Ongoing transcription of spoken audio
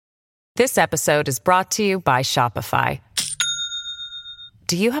This episode is brought to you by Shopify.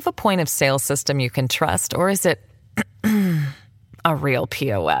 Do you have a point of sale system you can trust, or is it a real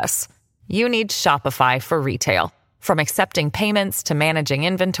POS? You need Shopify for retail. From accepting payments to managing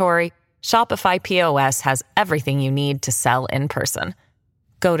inventory, Shopify POS has everything you need to sell in person.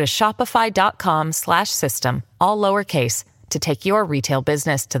 Go to shopify.com/system, all lowercase, to take your retail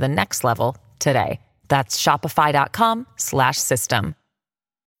business to the next level today. That's shopify.com/system.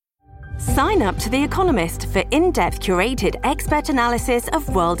 Sign up to The Economist for in-depth curated expert analysis of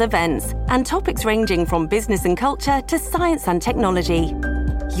world events and topics ranging from business and culture to science and technology.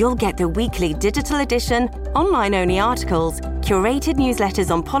 You'll get the weekly digital edition, online-only articles, curated newsletters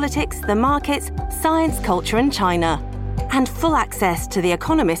on politics, the markets, science, culture and China, and full access to The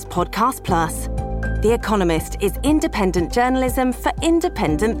Economist Podcast Plus. The Economist is independent journalism for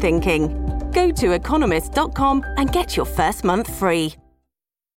independent thinking. Go to economist.com and get your first month free.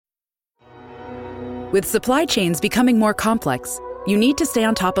 With supply chains becoming more complex, you need to stay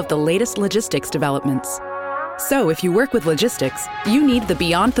on top of the latest logistics developments. So if you work with logistics, you need the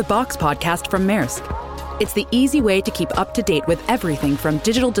Beyond the Box podcast from Maersk. It's the easy way to keep up to date with everything from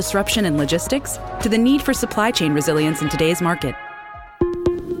digital disruption in logistics to the need for supply chain resilience in today's market.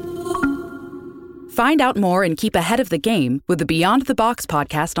 Find out more and keep ahead of the game with the Beyond the Box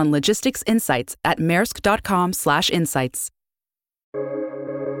podcast on logistics insights at maersk.com/insights.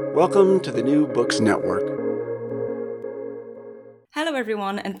 Welcome to the New Books Network. Hello,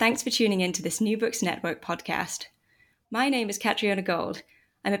 everyone, and thanks for tuning in to this New Books Network podcast. My name is Catriona Gold.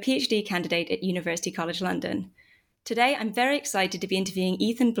 I'm a PhD candidate at University College London. Today, I'm very excited to be interviewing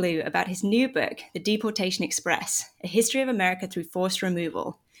Ethan Blue about his new book, The Deportation Express, A History of America Through Forced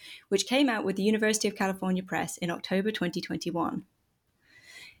Removal, which came out with the University of California Press in October 2021.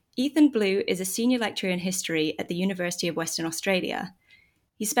 Ethan Blue is a senior lecturer in history at the University of Western Australia.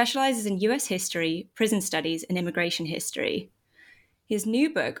 He specializes in US history, prison studies, and immigration history. His new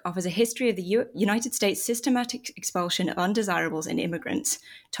book offers a history of the United States' systematic expulsion of undesirables and immigrants,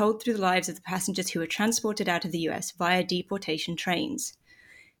 told through the lives of the passengers who were transported out of the US via deportation trains.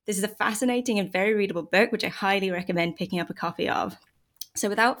 This is a fascinating and very readable book, which I highly recommend picking up a copy of. So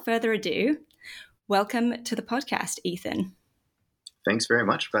without further ado, welcome to the podcast, Ethan. Thanks very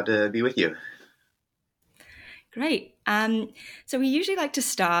much. Glad to be with you. Great. So we usually like to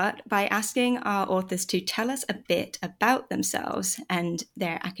start by asking our authors to tell us a bit about themselves and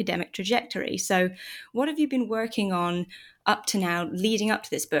their academic trajectory. So what have you been working on up to now, leading up to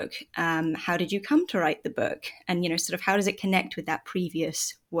this book? How did you come to write the book? And, sort of how does it connect with that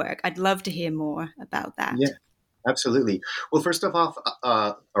previous work? I'd love to hear more about that. Yeah, absolutely. Well, first off,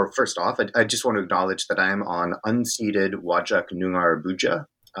 I just want to acknowledge that I am on unceded Whadjuk Noongar Boodja,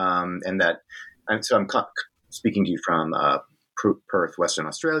 and that I'm speaking to you from Perth, Western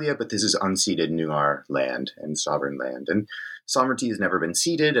Australia, but this is unceded Noongar land and sovereign land. And sovereignty has never been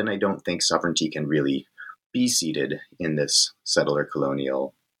ceded, and I don't think sovereignty can really be ceded in this settler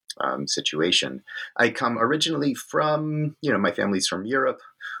colonial situation. I come originally from, my family's from Europe.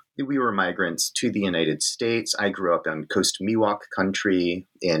 We were migrants to the United States. I grew up on Coast Miwok country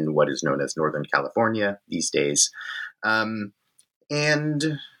in what is known as Northern California these days. And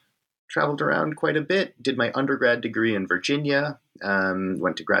traveled around quite a bit, did my undergrad degree in Virginia,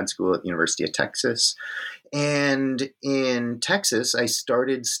 went to grad school at the University of Texas. And in Texas, I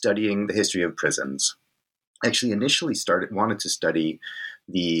started studying the history of prisons. Actually, initially wanted to study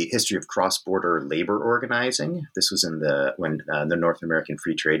the history of cross-border labor organizing. This was when the North American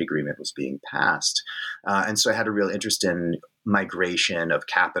Free Trade Agreement was being passed. And so I had a real interest in migration of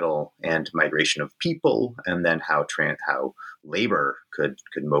capital and migration of people, and then how labor could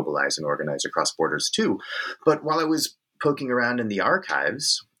mobilize and organize across borders too. But while I was poking around in the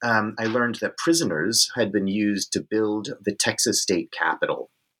archives, I learned that prisoners had been used to build the Texas state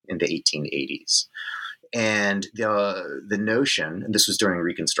capitol in the 1880s. And the notion, and this was during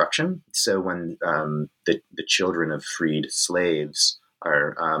Reconstruction, so when the children of freed slaves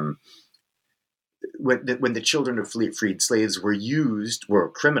are when the children of freed slaves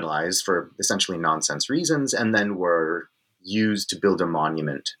were criminalized for essentially nonsense reasons, and then were used to build a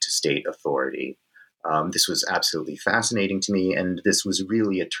monument to state authority. This was absolutely fascinating to me, and this was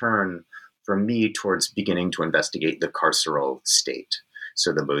really a turn for me towards beginning to investigate the carceral state.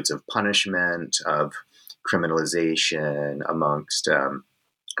 So the modes of punishment, of criminalization amongst,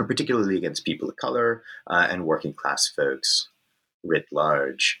 particularly against people of color and working class folks writ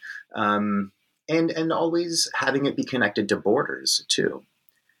large. And always having it be connected to borders too.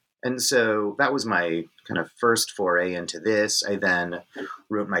 And so that was my kind of first foray into this. I then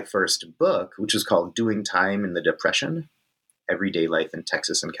wrote my first book, which was called Doing Time in the Depression, everyday life in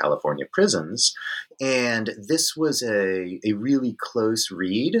Texas and California prisons. And this was a really close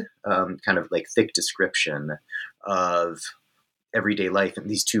read, kind of like thick description of everyday life in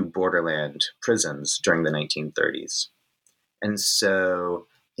these two borderland prisons during the 1930s. And so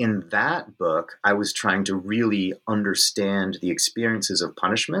in that book, I was trying to really understand the experiences of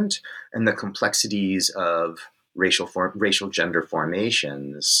punishment and the complexities of racial gender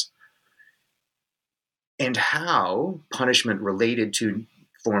formations, and how punishment related to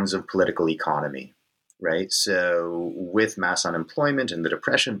forms of political economy, right? So with mass unemployment and the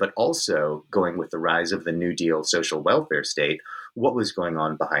Depression, but also going with the rise of the New Deal social welfare state, what was going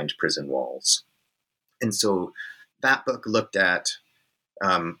on behind prison walls? And so that book looked at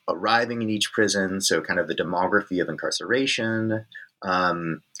arriving in each prison, so kind of the demography of incarceration.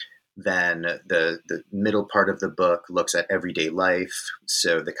 Then the middle part of the book looks at everyday life,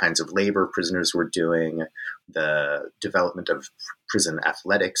 so the kinds of labor prisoners were doing, the development of prison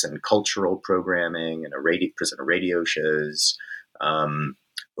athletics and cultural programming, and prison radio shows,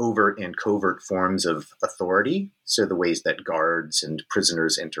 overt and covert forms of authority, so the ways that guards and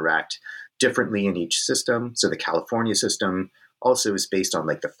prisoners interact differently in each system. So the California system also is based on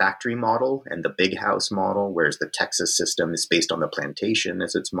like the factory model and the big house model, whereas the Texas system is based on the plantation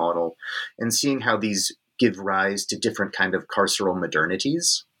as its model, and seeing how these give rise to different kind of carceral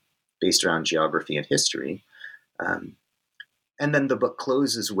modernities based around geography and history. And then the book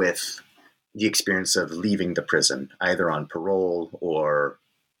closes with the experience of leaving the prison, either on parole or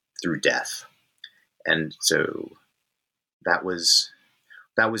through death. And so that was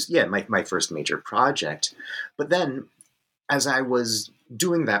my first major project. But then as I was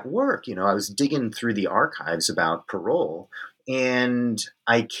doing that work, I was digging through the archives about parole, and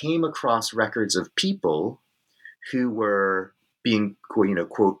I came across records of people who were being,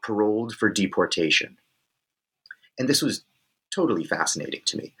 quote, paroled for deportation. And this was totally fascinating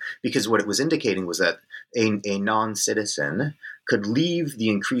to me, because what it was indicating was that a non-citizen could leave the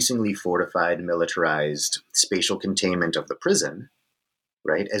increasingly fortified, militarized spatial containment of the prison,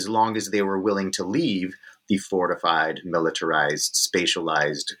 right, as long as they were willing to leave the fortified, militarized,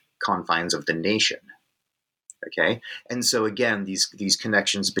 spatialized confines of the nation. Okay? And so again, these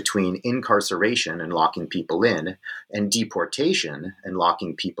connections between incarceration and locking people in and deportation and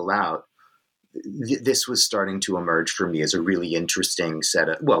locking people out, this was starting to emerge for me as a really interesting set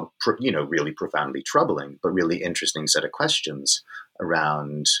of, really profoundly troubling, but really interesting set of questions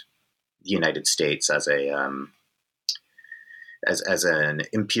around the United States as as an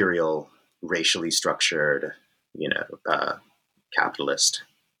imperial, racially structured, capitalist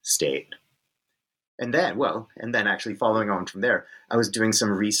state. And then actually following on from there, I was doing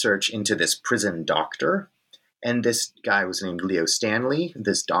some research into this prison doctor. And this guy was named Leo Stanley.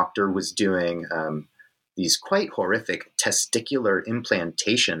 This doctor was doing these quite horrific testicular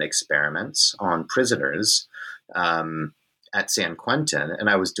implantation experiments on prisoners at San Quentin. And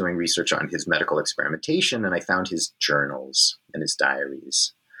I was doing research on his medical experimentation, and I found his journals and his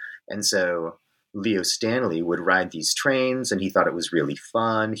diaries. And so Leo Stanley would ride these trains, and he thought it was really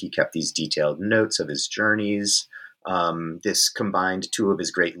fun. He kept these detailed notes of his journeys. This combined two of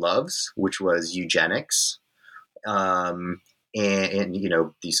his great loves, which was eugenics, and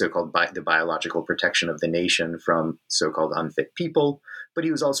the so-called the biological protection of the nation from so-called unfit people. But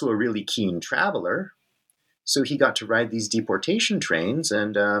he was also a really keen traveler, so he got to ride these deportation trains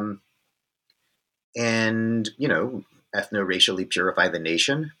and ethno-racially purify the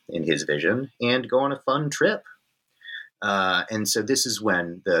nation in his vision and go on a fun trip. And so this is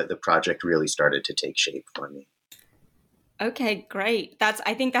when the project really started to take shape for me. Okay, great.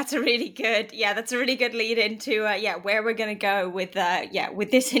 I think that's a really good lead into where we're going to go with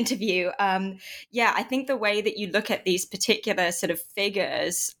this interview. I think the way that you look at these particular sort of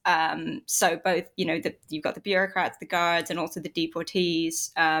figures, so both you've got the bureaucrats, the guards, and also the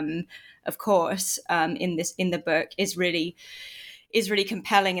deportees, of course, in the book is really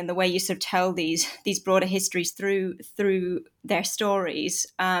compelling in the way you sort of tell these broader histories through their stories.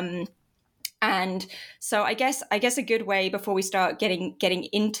 And so I guess a good way before we start getting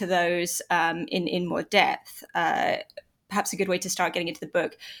into those in more depth, perhaps a good way to start getting into the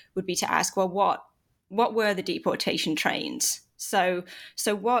book would be to ask, well, what were the deportation trains? So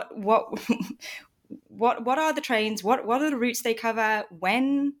what are the trains? What are the routes they cover?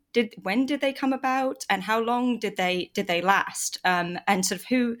 When did they come about? And how long did they last? And sort of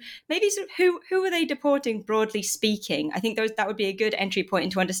who are they deporting, broadly speaking? I think that would be a good entry point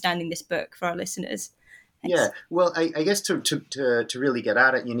into understanding this book for our listeners. Thanks. Yeah, well, I guess to really get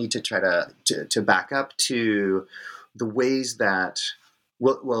at it, you need to try to back up to the ways that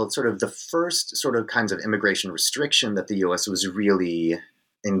Well, sort of the first sort of kinds of immigration restriction that the U.S. was really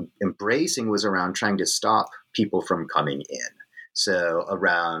embracing was around trying to stop people from coming in. So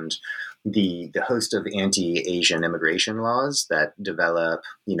around the host of anti-Asian immigration laws that develop,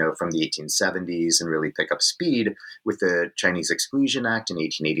 from the 1870s and really pick up speed with the Chinese Exclusion Act in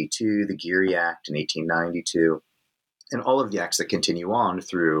 1882, the Geary Act in 1892, and all of the acts that continue on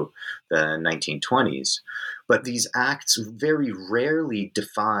through the 1920s. But these acts very rarely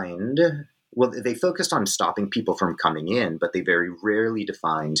defined, they focused on stopping people from coming in, but they very rarely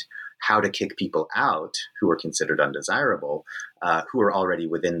defined how to kick people out who were considered undesirable, who are already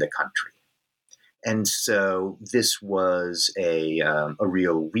within the country. And so this was a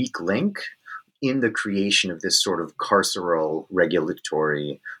real weak link in the creation of this sort of carceral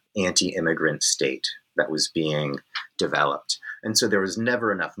regulatory anti-immigrant state that was being developed. And so there was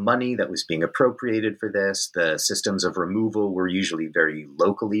never enough money that was being appropriated for this. The systems of removal were usually very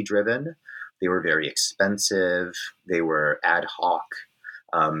locally driven. They were very expensive. They were ad hoc,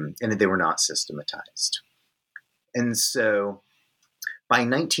 and they were not systematized. And so by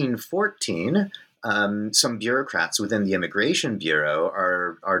 1914, some bureaucrats within the Immigration Bureau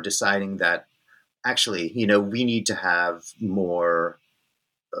are deciding that actually, we need to have more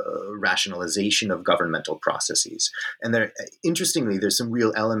rationalization of governmental processes. And interestingly, there's some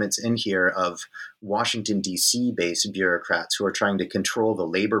real elements in here of Washington, D.C. based bureaucrats who are trying to control the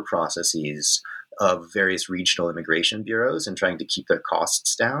labor processes of various regional immigration bureaus and trying to keep their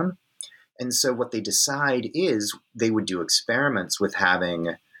costs down. And so what they decide is they would do experiments with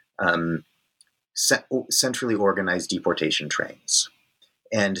having centrally organized deportation trains.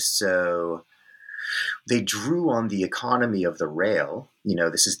 And so they drew on the economy of the rail.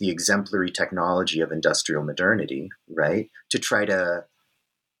 This is the exemplary technology of industrial modernity, right? To try to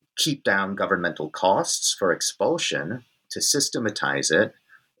keep down governmental costs for expulsion, to systematize it,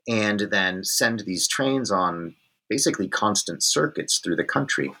 and then send these trains on basically constant circuits through the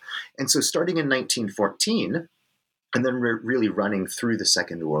country. And so starting in 1914, and then really running through the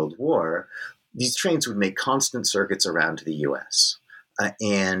Second World War, these trains would make constant circuits around the U.S.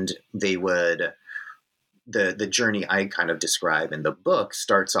 And they would... The journey I kind of describe in the book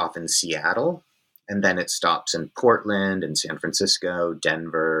starts off in Seattle, and then it stops in Portland and San Francisco,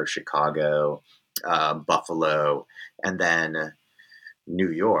 Denver, Chicago, Buffalo, and then New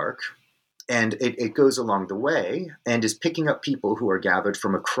York. And it goes along the way and is picking up people who are gathered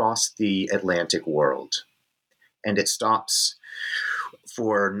from across the Atlantic world. And it stops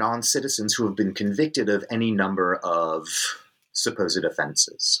for non-citizens who have been convicted of any number of supposed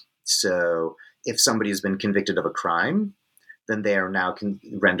offenses. So if somebody has been convicted of a crime, then they are now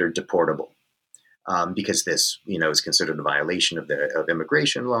rendered deportable because this, is considered a violation of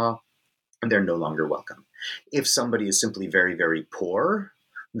immigration law, and they're no longer welcome. If somebody is simply very, very poor,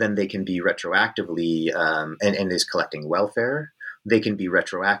 then they can be retroactively and is collecting welfare. They can be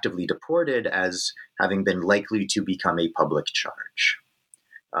retroactively deported as having been likely to become a public charge.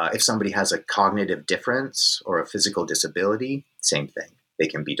 If somebody has a cognitive difference or a physical disability, same thing. They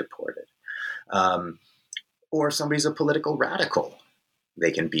can be deported. Or somebody's a political radical,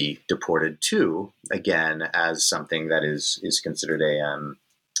 they can be deported too, again, as something that is considered a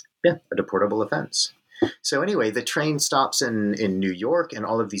deportable offense. So anyway, the train stops in New York, and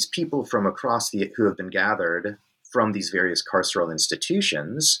all of these people from across who have been gathered from these various carceral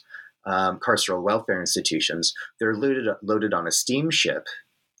institutions, carceral welfare institutions, they're loaded on a steamship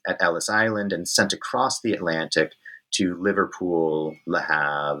at Ellis Island and sent across the Atlantic to Liverpool, Le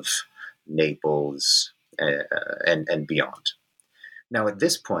Havre, Naples, and beyond. Now, at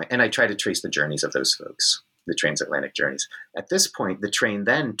this point, and I try to trace the journeys of those folks, the transatlantic journeys. At this point, the train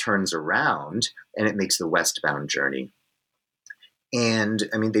then turns around and it makes the westbound journey. And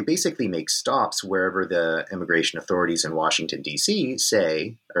they basically make stops wherever the immigration authorities in Washington, D.C.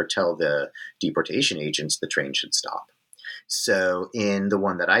 say or tell the deportation agents the train should stop. So in the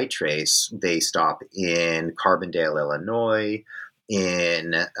one that I trace, they stop in Carbondale, Illinois,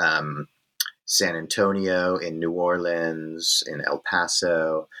 in San Antonio, in New Orleans, in El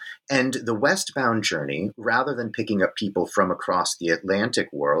Paso. And the westbound journey, rather than picking up people from across the Atlantic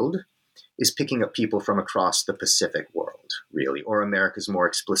world, is picking up people from across the Pacific world, really, or America's more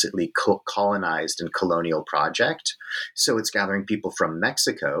explicitly colonized and colonial project. So it's gathering people from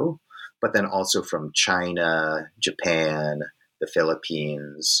Mexico, but then also from China, Japan, the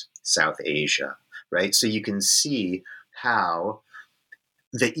Philippines, South Asia, right? So you can see how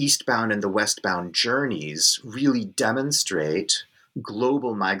the eastbound and the westbound journeys really demonstrate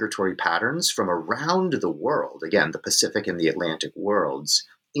global migratory patterns from around the world, again, the Pacific and the Atlantic worlds,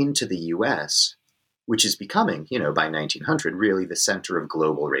 into the U.S., which is becoming, by 1900, really the center of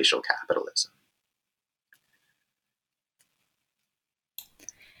global racial capitalism.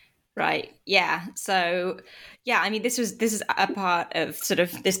 Right. Yeah. So, yeah, I mean, this is a part of sort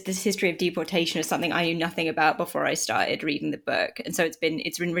of this history of deportation is something I knew nothing about before I started reading the book, and so it's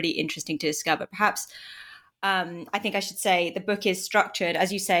been really interesting to discover. Perhaps I think I should say the book is structured,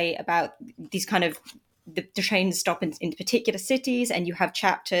 as you say, about these kind of the trains stop in particular cities, and you have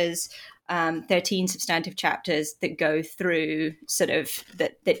chapters, 13 substantive chapters that go through sort of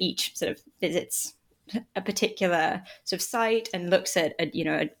that each sort of visits a particular sort of site and looks at a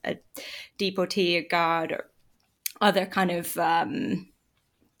deportee, a guard, or other kind of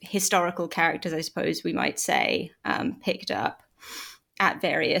historical characters, I suppose we might say, picked up at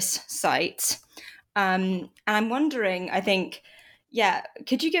various sites. And I'm wondering, I think, yeah,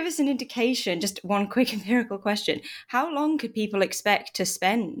 could you give us an indication, just one quick empirical question, how long could people expect to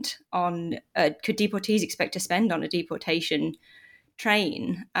spend on, could deportees expect to spend on a deportation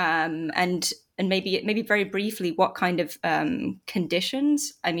train? And maybe very briefly, what kind of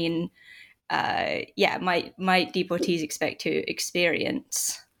conditions? I mean, might deportees expect to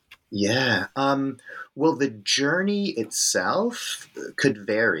experience? Yeah. Well, the journey itself could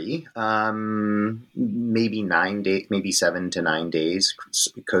vary. Maybe 9 days, maybe 7 to 9 days,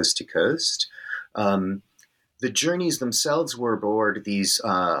 coast to coast. The journeys themselves were aboard these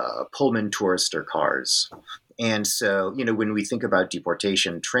Pullman tourister cars. And so, when we think about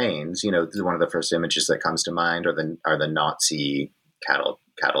deportation trains, one of the first images that comes to mind are the Nazi cattle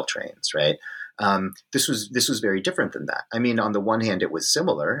trains, right? This was very different than that. I mean, on the one hand, it was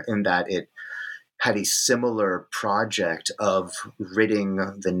similar in that it had a similar project of ridding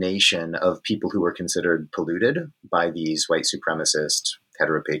the nation of people who were considered polluted by these white supremacist,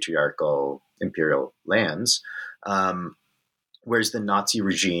 heteropatriarchal imperial lands, whereas the Nazi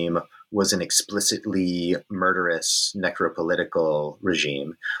regime was an explicitly murderous, necropolitical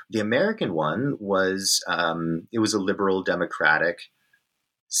regime. The American one was it was a liberal democratic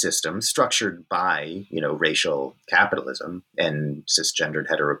system structured by, racial capitalism and cisgendered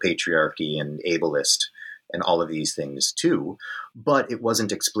heteropatriarchy and ableist and all of these things too, but it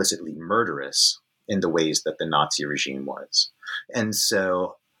wasn't explicitly murderous in the ways that the Nazi regime was. And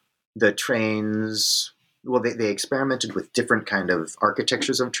so the trains, well, they experimented with different kind of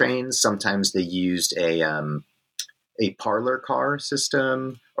architectures of trains. Sometimes they used a parlor car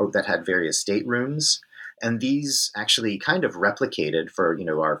system that had various staterooms. And these actually kind of replicated, for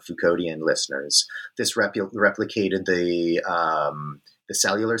our Foucauldian listeners, this replicated the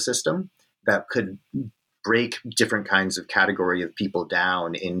cellular system that could break different kinds of category of people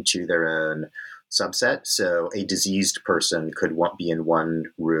down into their own subset. So a diseased person could be in one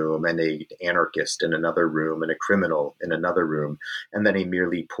room, and an anarchist in another room, and a criminal in another room, and then a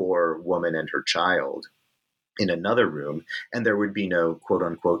merely poor woman and her child in another room, and there would be no quote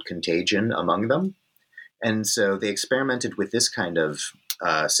unquote contagion among them. And so they experimented with this kind of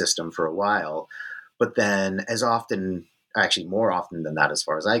system for a while, but then more often than that, as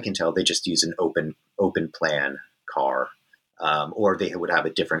far as I can tell, they just use an open plan car, or they would have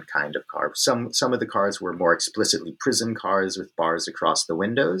a different kind of car. Some of the cars were more explicitly prison cars with bars across the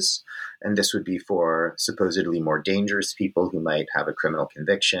windows, and this would be for supposedly more dangerous people who might have a criminal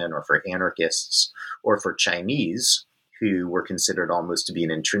conviction, or for anarchists, or for Chinese who were considered almost to be an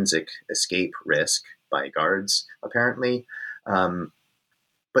intrinsic escape risk by guards, apparently.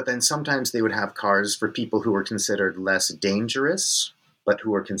 But then sometimes they would have cars for people who were considered less dangerous, but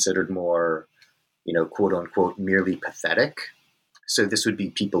who were considered more, quote unquote, merely pathetic. So this would be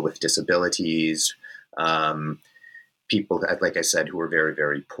people with disabilities, people, like I said, who were very,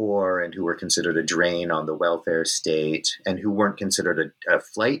 very poor and who were considered a drain on the welfare state and who weren't considered a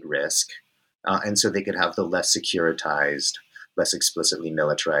flight risk. And so they could have the less securitized, less explicitly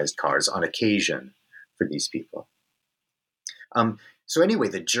militarized cars on occasion for these people. So anyway,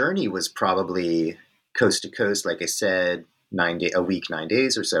 the journey was probably coast to coast, like I said, a week, 9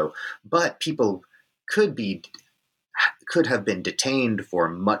 days or so. But people could have been detained for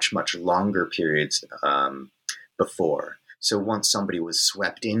much, much longer periods before. So once somebody was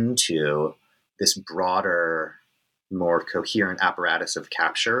swept into this broader, more coherent apparatus of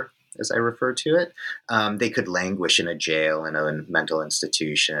capture, as I refer to it, they could languish in a jail, in a mental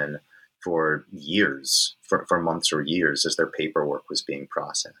institution for years, for months or years, as their paperwork was being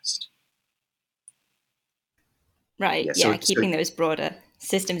processed. Right. Yeah. Keeping those broader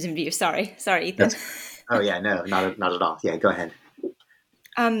systems in view. Sorry, Ethan. Oh yeah, no, not at all. Yeah, go ahead.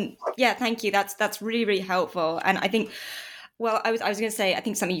 Yeah, thank you. That's really, really helpful. And I think Well, I was going to say, I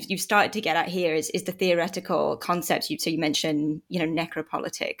think something you've started to get at here is the theoretical concepts. So you mentioned,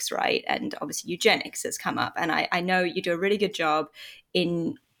 necropolitics, right? And obviously eugenics has come up. And I know you do a really good job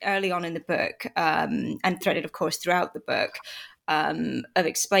in early on in the book, and threaded, of course, throughout the book, of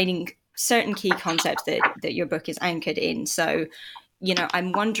explaining certain key concepts that your book is anchored in. So,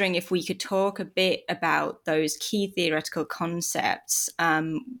 I'm wondering if we could talk a bit about those key theoretical concepts,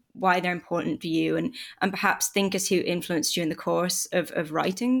 why they're important for you, and perhaps thinkers who influenced you in the course of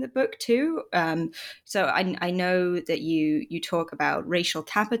writing the book too. So I know that you talk about racial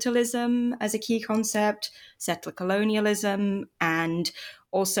capitalism as a key concept, settler colonialism, and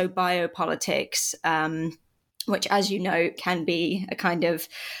also biopolitics. Which, as you know, can be a kind of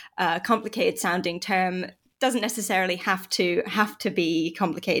complicated sounding term. Doesn't necessarily have to be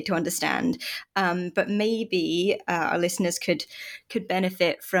complicated to understand, but maybe our listeners could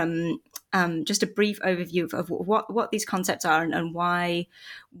benefit from just a brief overview of what these concepts are and why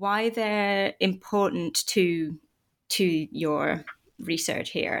they're important to your research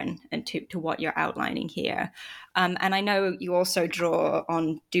here and to what you're outlining here. And I know you also draw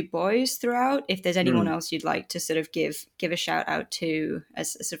on Du Bois throughout. If there's anyone else you'd like to sort of give a shout out to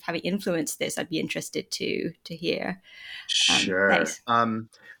as sort of having influenced this, I'd be interested to hear. Sure. Thanks.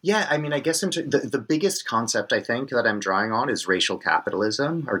 Yeah, I mean, I guess the biggest concept I think that I'm drawing on is racial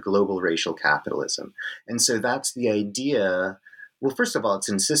capitalism or global racial capitalism. And so that's the idea. Well, first of all, it's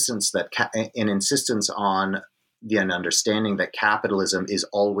insistence on an understanding that capitalism is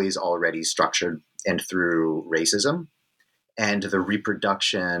always already structured and through racism and the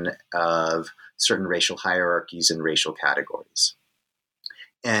reproduction of certain racial hierarchies and racial categories.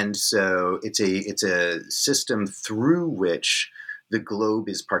 And so it's a system through which the globe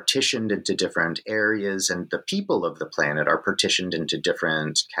is partitioned into different areas, and the people of the planet are partitioned into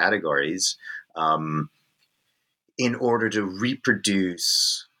different categories in order to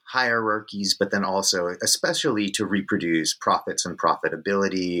reproduce hierarchies, but then also especially to reproduce profits and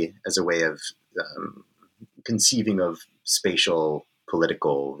profitability as a way of conceiving of spatial,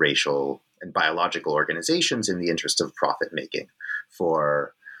 political, racial, and biological organizations in the interest of profit making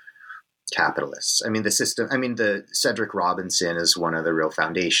for capitalists. The Cedric Robinson is one of the real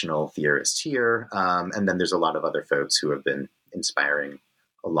foundational theorists here. And then there's a lot of other folks who have been inspiring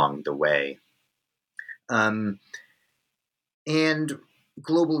along the way. And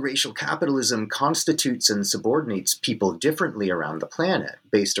global racial capitalism constitutes and subordinates people differently around the planet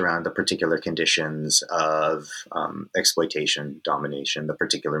based around the particular conditions of exploitation, domination, the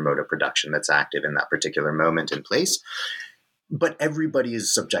particular mode of production that's active in that particular moment and place. But everybody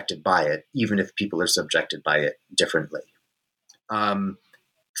is subjected by it, even if people are subjected by it differently,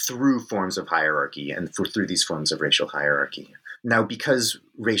 through forms of hierarchy and through these forms of racial hierarchy. Now, because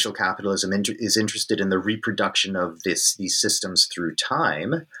racial capitalism is interested in the reproduction of these systems through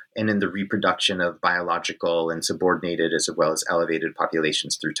time and in the reproduction of biological and subordinated as well as elevated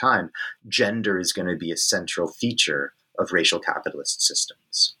populations through time, gender is going to be a central feature of racial capitalist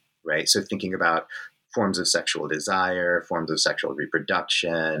systems, right? So thinking about forms of sexual desire, forms of sexual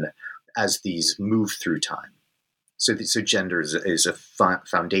reproduction as these move through time. So gender is a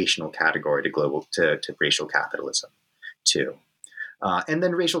foundational category to racial capitalism too. And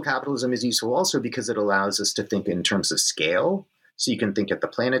then racial capitalism is useful also because it allows us to think in terms of scale. So you can think at the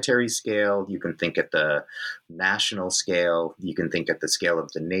planetary scale, you can think at the national scale, you can think at the scale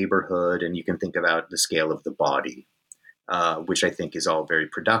of the neighborhood, and you can think about the scale of the body, which I think is all very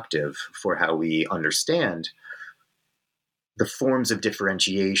productive for how we understand the forms of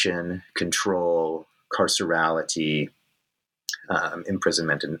differentiation, control, carcerality,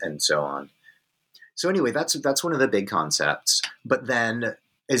 imprisonment, and so on. So anyway, that's one of the big concepts. But then,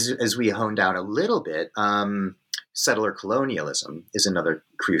 as we honed out a little bit, settler colonialism is another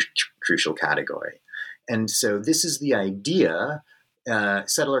crucial category. And so this is the idea.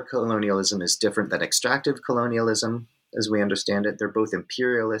 Settler colonialism is different than extractive colonialism, as we understand it. They're both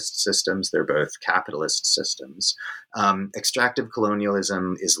imperialist systems. They're both capitalist systems. Extractive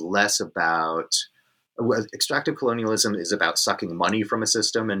colonialism is extractive colonialism is about sucking money from a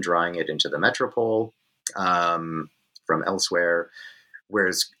system and drawing it into the metropole from elsewhere,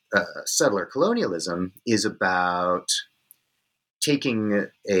 whereas settler colonialism is about taking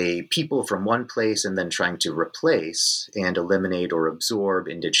a people from one place and then trying to replace and eliminate or absorb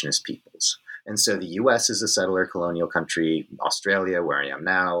indigenous peoples. And so the U.S. is a settler colonial country. Australia, where I am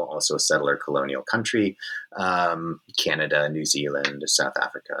now, also a settler colonial country. Canada, New Zealand, South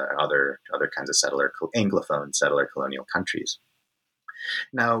Africa, other kinds of Anglophone settler colonial countries.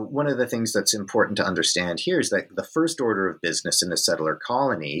 Now, one of the things that's important to understand here is that the first order of business in the settler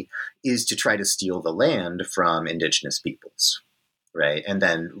colony is to try to steal the land from indigenous peoples, right? And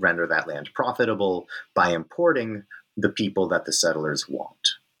then render that land profitable by importing the people that the settlers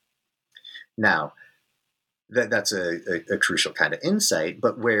want. Now, that's a crucial kind of insight,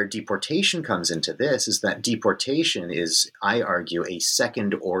 but where deportation comes into this is that deportation is, I argue, a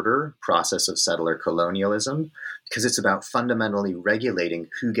second order process of settler colonialism, because it's about fundamentally regulating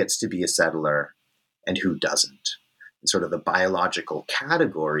who gets to be a settler and who doesn't, and sort of the biological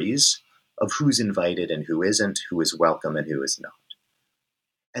categories of who's invited and who isn't, who is welcome and who is not.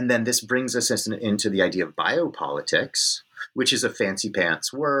 And then this brings us into the idea of biopolitics, which is a fancy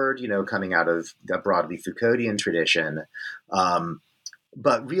pants word, coming out of the broadly Foucauldian tradition.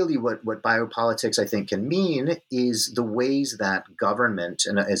 But really what biopolitics, I think, can mean is the ways that government,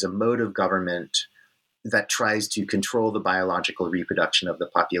 and as a mode of government that tries to control the biological reproduction of the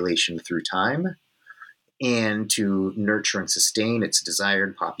population through time and to nurture and sustain its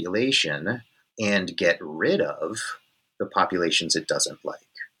desired population and get rid of the populations it doesn't like.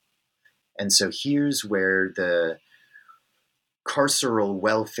 And so here's where the carceral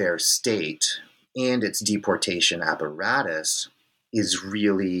welfare state and its deportation apparatus is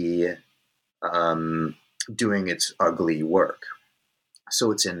really doing its ugly work.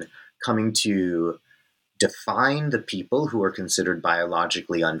 So it's in coming to define the people who are considered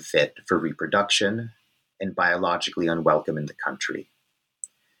biologically unfit for reproduction and biologically unwelcome in the country.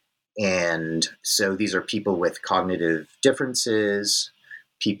 And so these are people with cognitive differences,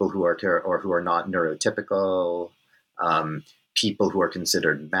 people who are not neurotypical, people who are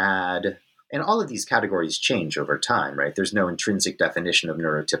considered mad. And all of these categories change over time, right? There's no intrinsic definition of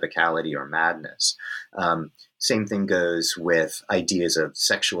neurotypicality or madness. Same thing goes with ideas of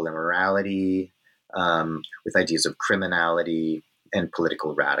sexual immorality, with ideas of criminality and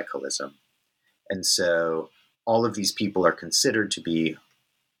political radicalism. And so all of these people are considered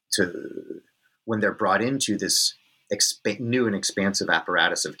when they're brought into this new and expansive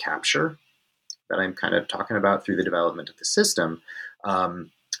apparatus of capture that I'm kind of talking about through the development of the system,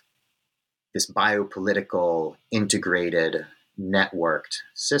 this biopolitical, integrated, networked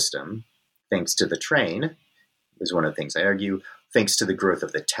system, thanks to the train, is one of the things I argue, thanks to the growth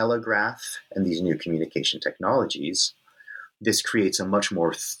of the telegraph and these new communication technologies, this creates a much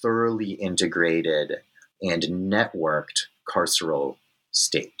more thoroughly integrated and networked carceral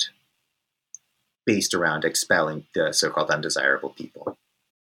state based around expelling the so-called undesirable people.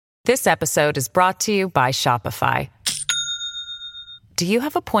 This episode is brought to you by Shopify. Do you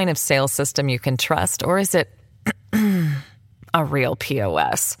have a point of sale system you can trust, or is it a real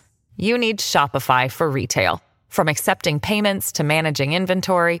POS? You need Shopify for retail. From accepting payments to managing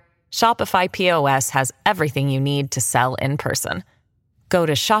inventory, Shopify POS has everything you need to sell in person. Go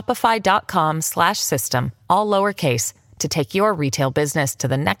to shopify.com/system, all lowercase, to take your retail business to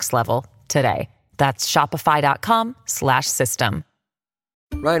the next level today. That's shopify.com/system.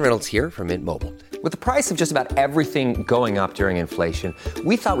 Ryan Reynolds here from Mint Mobile. With the price of just about everything going up during inflation,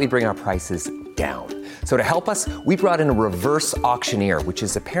 we thought we'd bring our prices down. So to help us, we brought in a reverse auctioneer, which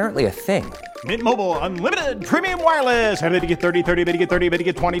is apparently a thing. Mint Mobile Unlimited Premium Wireless. How to get 30, 30, how to get 30, how to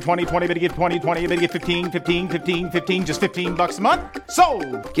get 20, 20, 20, how to get 20, 20, how to get 15, 15, 15, 15, just $15 a month?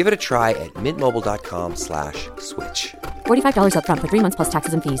 Sold! Give it a try at mintmobile.com/switch. $45 up front for 3 months plus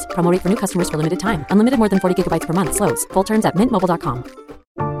taxes and fees. Promo rate for new customers for limited time. Unlimited more than 40 gigabytes per month. Slows full terms at mintmobile.com.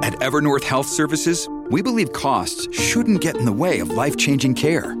 At Evernorth Health Services, we believe costs shouldn't get in the way of life-changing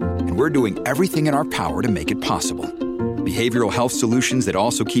care, and we're doing everything in our power to make it possible. Behavioral health solutions that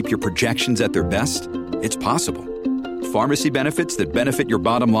also keep your projections at their best? It's possible. Pharmacy benefits that benefit your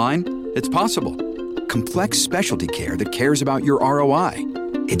bottom line? It's possible. Complex specialty care that cares about your ROI?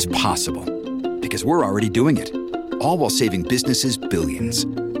 It's possible. Because we're already doing it. All while saving businesses billions.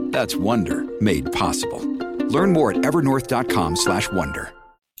 That's Wonder made possible. Learn more at evernorth.com/wonder.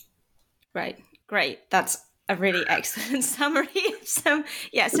 Right. Great. That's a really excellent summary of some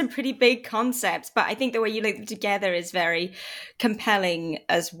pretty big concepts. But I think the way you link them together is very compelling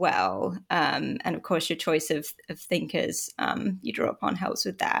as well. And of course, your choice of thinkers you draw upon helps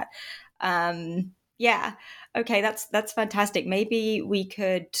with that. Okay, that's fantastic. Maybe we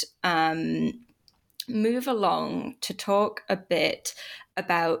could move along to talk a bit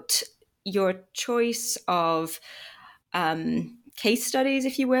about your choice of case studies,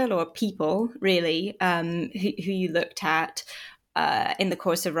 if you will, or people really who you looked at in the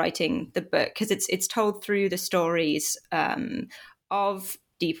course of writing the book, because it's told through the stories of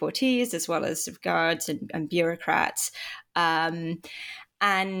deportees as well as of guards and bureaucrats,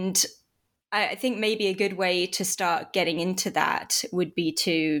 and I think maybe a good way to start getting into that would be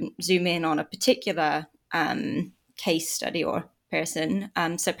to zoom in on a particular case study or person.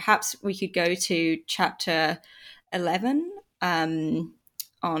 So perhaps we could go to chapter 11 on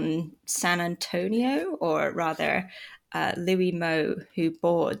San Antonio, or rather Louis Mo, who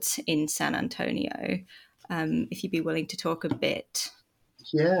boards in San Antonio. If you'd be willing to talk a bit.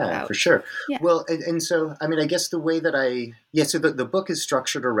 Yeah, for sure. Yeah. Well, and so, I mean, I guess the way that so the book is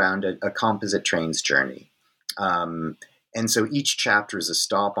structured around a composite train's journey. And so each chapter is a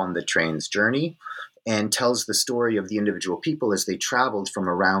stop on the train's journey and tells the story of the individual people as they traveled from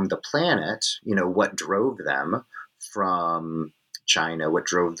around the planet, what drove them from China, what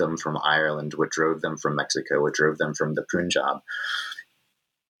drove them from Ireland, what drove them from Mexico, what drove them from the Punjab.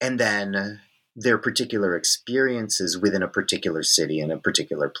 And then their particular experiences within a particular city in a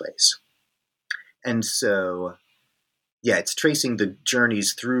particular place. And so, yeah, it's tracing the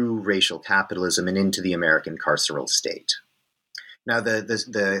journeys through racial capitalism and into the American carceral state. Now, and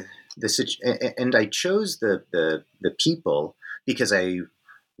I chose the people because I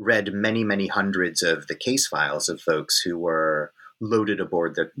read many, many hundreds of the case files of folks who were loaded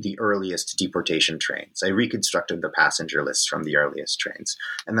aboard the earliest deportation trains. I reconstructed the passenger lists from the earliest trains.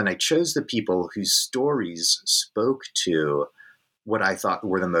 And then I chose the people whose stories spoke to what I thought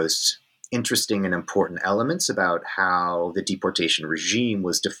were the most interesting and important elements about how the deportation regime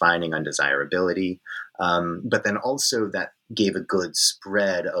was defining undesirability, but then also that gave a good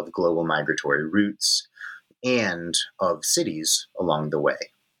spread of global migratory routes and of cities along the way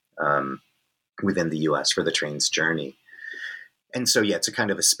within the US for the train's journey. And so, yeah, it's a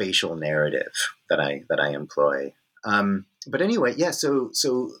kind of a spatial narrative that I employ. But anyway, yeah. So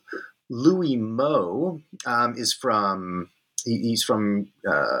Louis Mo is from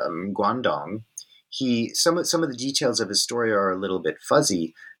Guangdong. Some of the details of his story are a little bit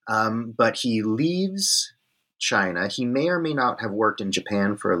fuzzy, but he leaves China. He may or may not have worked in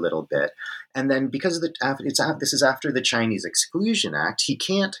Japan for a little bit, and then because of this is after the Chinese Exclusion Act, he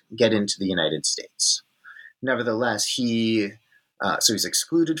can't get into the United States. Nevertheless, so he's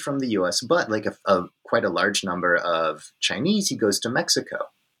excluded from the U.S., but like quite a large number of Chinese, he goes to Mexico.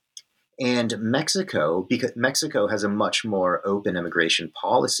 And because Mexico has a much more open immigration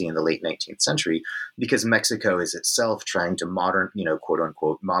policy in the late 19th century, because Mexico is itself trying to quote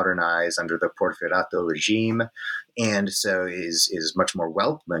unquote, modernize under the Porfiriato regime, and so is much more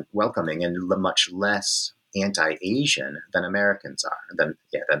welcoming and much less anti-Asian than Americans are, than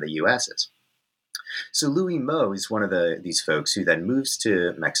the U.S. is. So Louis Mo is one of these folks who then moves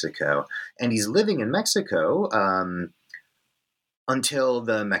to Mexico, and he's living in Mexico until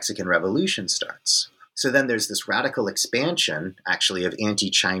the Mexican Revolution starts. So then there's this radical expansion, actually, of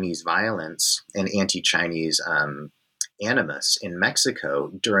anti-Chinese violence and anti-Chinese animus in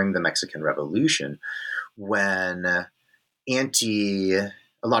Mexico during the Mexican Revolution, when a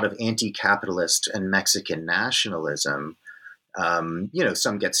lot of anti-capitalist and Mexican nationalism,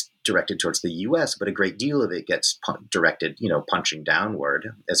 some gets directed towards the U.S., but a great deal of it gets directed, punching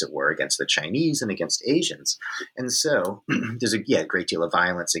downward, as it were, against the Chinese and against Asians. And so there's a great deal of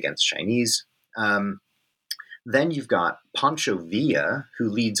violence against Chinese. Then you've got Pancho Villa, who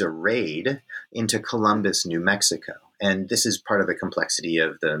leads a raid into Columbus, New Mexico. And this is part of the complexity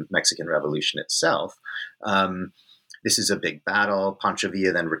of the Mexican Revolution itself. This is a big battle. Pancho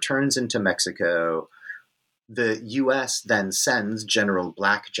Villa then returns into Mexico. The U.S. then sends General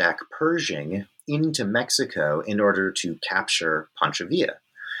Blackjack Pershing into Mexico in order to capture Pancho Villa.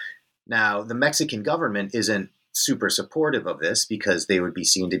 Now, the Mexican government isn't super supportive of this because they would be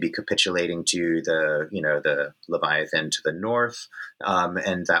seen to be capitulating to the Leviathan to the north,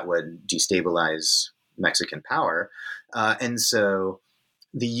 and that would destabilize Mexican power. And so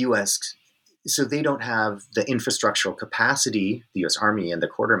the U.S. So they don't have the infrastructural capacity, the U.S. Army and the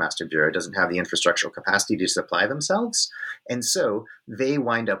Quartermaster Bureau doesn't have the infrastructural capacity to supply themselves. And so they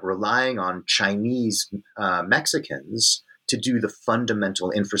wind up relying on Chinese Mexicans to do the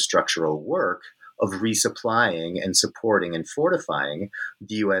fundamental infrastructural work of resupplying and supporting and fortifying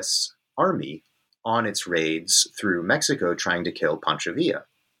the U.S. Army on its raids through Mexico trying to kill Pancho Villa.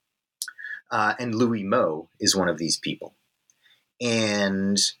 And Louis Mo is one of these people.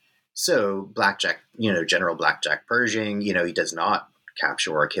 And so General Blackjack Pershing, he does not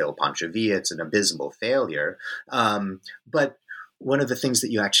capture or kill Pancho Villa. It's an abysmal failure. But one of the things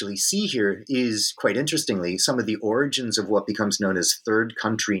that you actually see here is, quite interestingly, some of the origins of what becomes known as third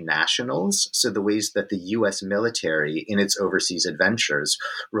country nationals. So the ways that the U.S. military in its overseas adventures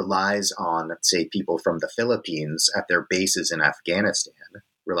relies on, say, people from the Philippines at their bases in Afghanistan,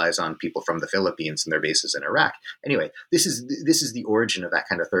 relies on people from the Philippines and their bases in Iraq. Anyway, this is the origin of that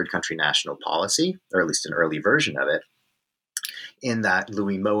kind of third country national policy, or at least an early version of it, in that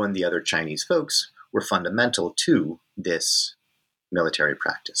Louis Mo and the other Chinese folks were fundamental to this military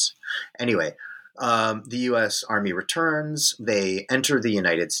practice. Anyway, the U.S. Army returns, they enter the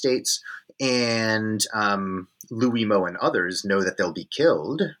United States, and Louis Mo and others know that they'll be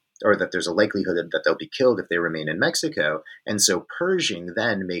killed, or that there's a likelihood that they'll be killed if they remain in Mexico. And so Pershing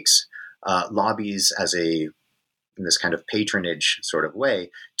then makes lobbies in this kind of patronage sort of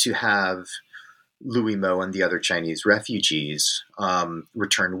way to have Louis Mo and the other Chinese refugees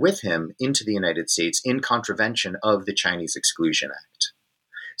return with him into the United States in contravention of the Chinese Exclusion Act.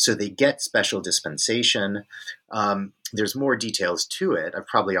 So they get special dispensation. There's more details to it. I've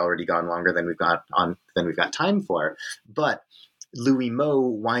probably already gone longer than we've got time for, but Louis Mo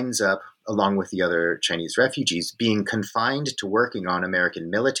winds up, along with the other Chinese refugees, being confined to working on American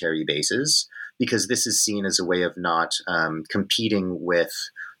military bases, because this is seen as a way of not competing with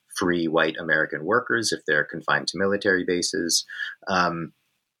free white American workers if they're confined to military bases, and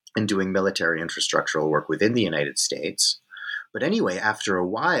doing military infrastructural work within the United States. But anyway, after a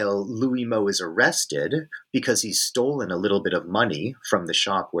while, Louis Mo is arrested because he's stolen a little bit of money from the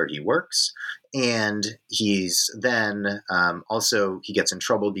shop where he works. And he's then he gets in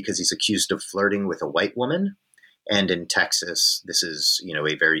trouble because he's accused of flirting with a white woman. And in Texas, this is,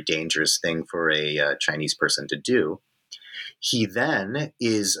 a very dangerous thing for a Chinese person to do. He then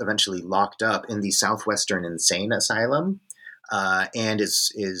is eventually locked up in the Southwestern Insane Asylum, and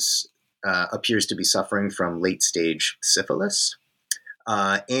appears to be suffering from late-stage syphilis,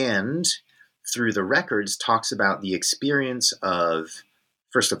 and through the records talks about the experience of,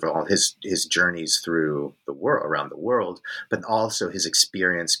 first of all, his journeys through the world, around the world, but also his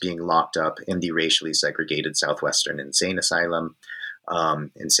experience being locked up in the racially segregated Southwestern Insane Asylum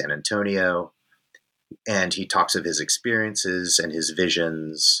in San Antonio. And he talks of his experiences and his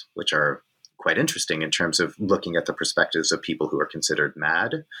visions, which are quite interesting in terms of looking at the perspectives of people who are considered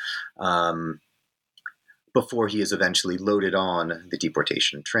mad, before he is eventually loaded on the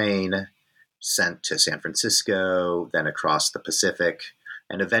deportation train, sent to San Francisco, then across the Pacific,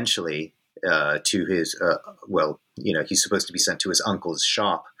 and eventually to his, he's supposed to be sent to his uncle's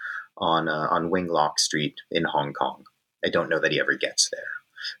shop on Winglock Street in Hong Kong. I don't know that he ever gets there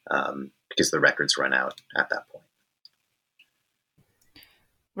because the records run out at that point.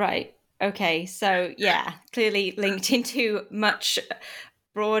 Right. Okay, so yeah, clearly linked into much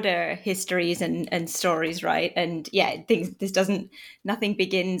broader histories and stories, right? And yeah, nothing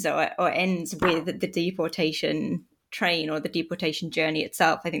begins or ends with the deportation train or the deportation journey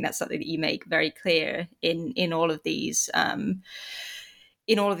itself. I think that's something that you make very clear in all of these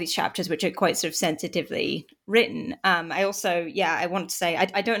chapters, which are quite sort of sensitively written. I also, I want to say,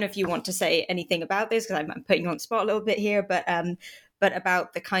 I don't know if you want to say anything about this because I'm putting you on the spot a little bit here, but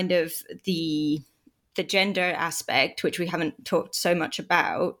about the kind of the gender aspect, which we haven't talked so much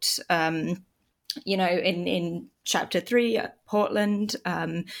about, in chapter 3, Portland,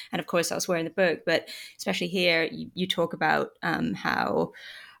 and of course elsewhere in the book, but especially here, you talk about how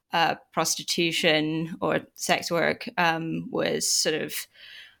prostitution or sex work was sort of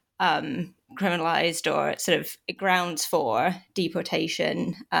criminalized or sort of grounds for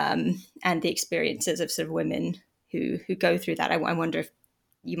deportation, and the experiences of sort of women who go through that. I wonder if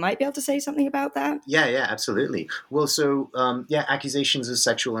you might be able to say something about that. Yeah, absolutely. Well, so accusations of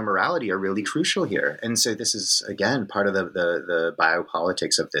sexual immorality are really crucial here, and so this is again part of the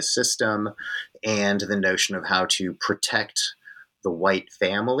biopolitics of this system, and the notion of how to protect the white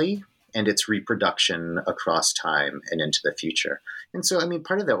family and its reproduction across time and into the future. And so,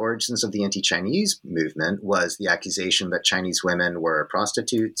 part of the origins of the anti-Chinese movement was the accusation that Chinese women were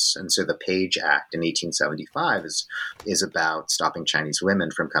prostitutes. And so the Page Act in 1875 is about stopping Chinese women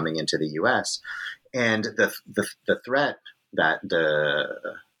from coming into the U.S. And the threat that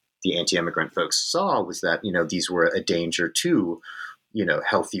the anti-immigrant folks saw was that, these were a danger to,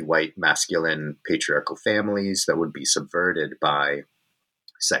 healthy white masculine patriarchal families that would be subverted by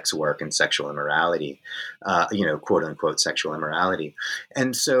sex work and sexual immorality, quote unquote sexual immorality.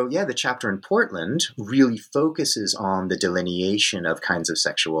 And so, the chapter in Portland really focuses on the delineation of kinds of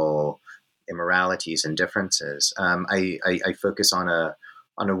sexual immoralities and differences. I focus on a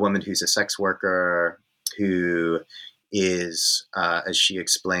woman who's a sex worker who is, as she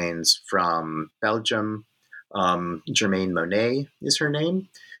explains, from Belgium. Germaine Monet is her name.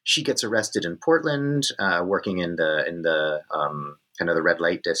 She gets arrested in Portland, working in the kind of the red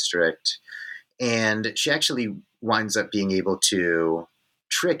light district. And she actually winds up being able to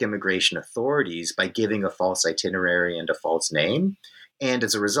trick immigration authorities by giving a false itinerary and a false name. And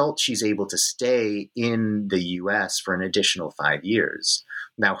as a result, she's able to stay in the US for an additional 5 years.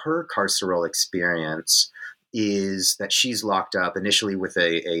 Now, her carceral experience is that she's locked up initially with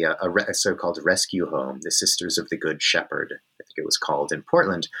a so-called rescue home, the Sisters of the Good Shepherd, I think it was called, in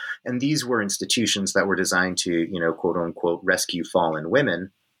Portland. And these were institutions that were designed to, quote unquote, rescue fallen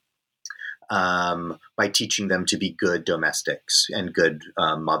women by teaching them to be good domestics and good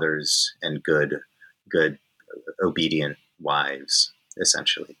mothers and good obedient wives,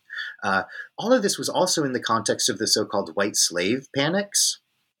 essentially. All of this was also in the context of the so-called white slave panics.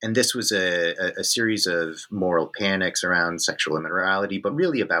 And this was a series of moral panics around sexual immorality, but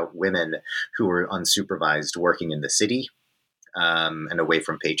really about women who were unsupervised working in the city and away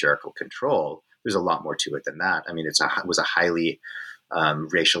from patriarchal control. There's a lot more to it than that. I mean, it was a highly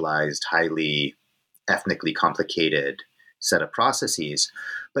racialized, highly ethnically complicated set of processes.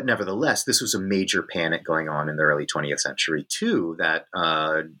 But nevertheless, this was a major panic going on in the early 20th century, too, that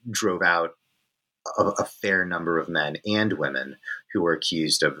drove out a fair number of men and women who were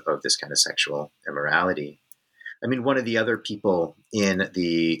accused of this kind of sexual immorality. I mean, one of the other people in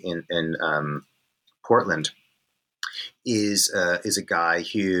Portland is a guy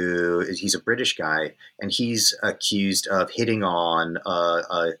he's a British guy, and he's accused of hitting on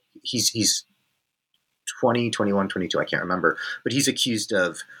he's 20, 21, 22, I can't remember, but he's accused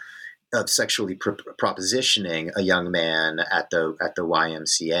of sexually propositioning a young man at the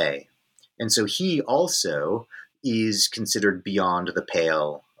YMCA. And so he also is considered beyond the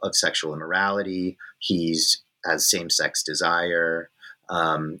pale of sexual immorality. He's has same-sex desire.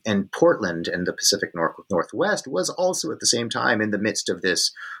 And Portland and the Pacific Northwest was also at the same time in the midst of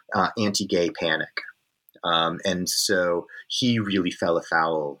this anti-gay panic. And so he really fell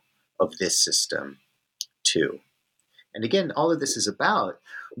afoul of this system too. And again, all of this is about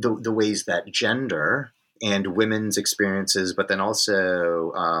the ways that gender and women's experiences, but then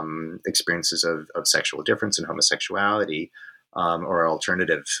also experiences of sexual difference and homosexuality, or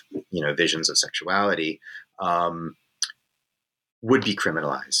alternative, visions of sexuality, would be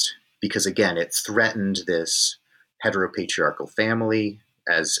criminalized. Because again, it threatened this heteropatriarchal family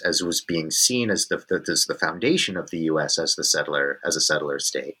as was being seen as the foundation of the U.S. as a settler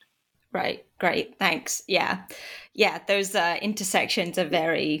state. Right. Great. Thanks. Yeah. Those intersections are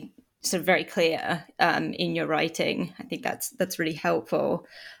very clear in your writing. I think that's really helpful.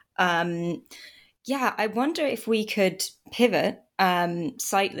 I wonder if we could pivot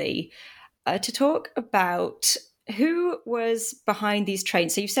slightly to talk about who was behind these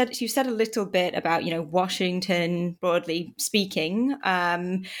trains. So you said a little bit about Washington, broadly speaking,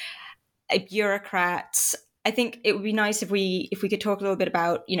 bureaucrats. I think it would be nice if we could talk a little bit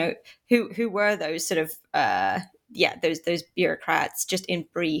about who were those sort of those bureaucrats, just in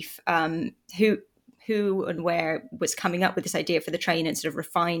brief, who and where was coming up with this idea for the train and sort of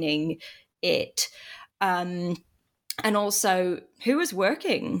refining it, and also who was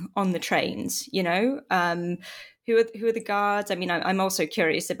working on the trains. Who are the guards? I mean, I'm also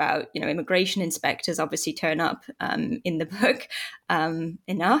curious about immigration inspectors. Obviously, turn up in the book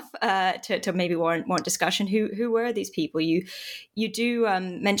enough to maybe warrant discussion. Who were these people? You do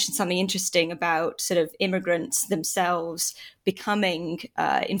mention something interesting about sort of immigrants themselves becoming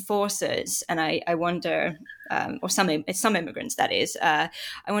enforcers, and I wonder, or some immigrants, that is. I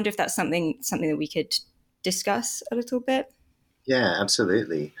wonder if that's something that we could discuss a little bit. Yeah,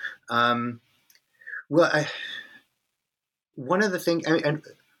 absolutely. One of the things,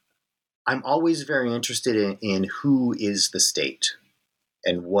 I'm always very interested in who is the state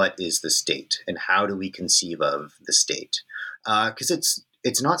and what is the state and how do we conceive of the state? Because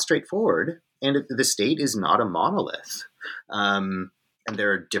it's not straightforward, and the state is not a monolith. And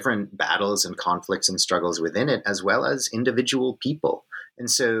there are different battles and conflicts and struggles within it, as well as individual people.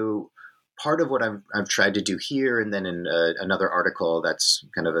 And so part of what I've tried to do here, and then in another article that's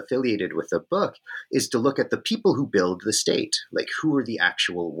kind of affiliated with the book, is to look at the people who build the state. Like, who are the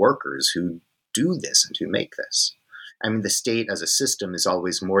actual workers who do this and who make this? I mean, the state as a system is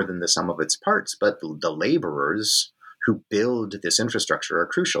always more than the sum of its parts, but the laborers who build this infrastructure are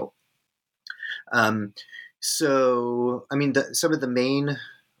crucial. So, I mean, some of the main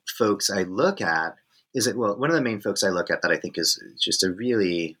folks I look at one of the main folks I look at that I think is just a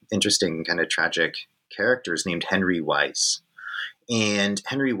really interesting kind of tragic character is named Henry Weiss. And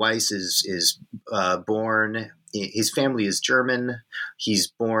Henry Weiss is born, his family is German. He's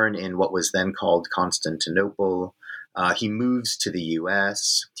born in what was then called Constantinople. He moves to the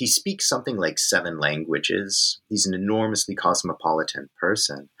US. He speaks something like 7 languages. He's an enormously cosmopolitan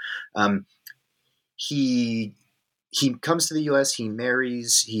person. He he comes to the U.S., he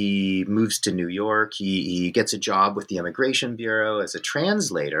marries, he moves to New York, he gets a job with the Immigration Bureau as a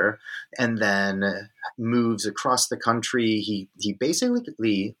translator, and then moves across the country. He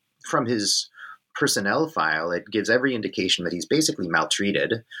basically, from his personnel file, it gives every indication that he's basically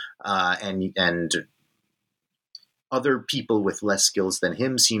maltreated, and other people with less skills than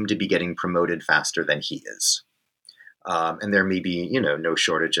him seem to be getting promoted faster than he is. And there may be, no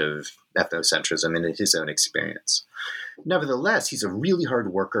shortage of ethnocentrism in his own experience. Nevertheless, he's a really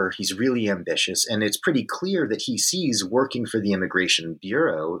hard worker. He's really ambitious. And it's pretty clear that he sees working for the Immigration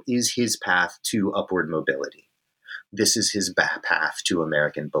Bureau is his path to upward mobility. This is his path to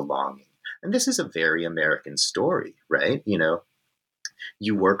American belonging. And this is a very American story, right?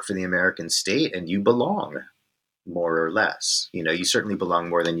 You work for the American state and you belong, more or less. You certainly belong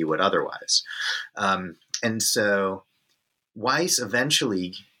more than you would otherwise. And so Weiss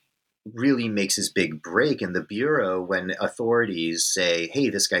eventually really makes his big break in the Bureau when authorities say, hey,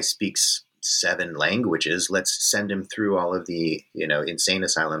 this guy speaks 7 languages. Let's send him through all of the, insane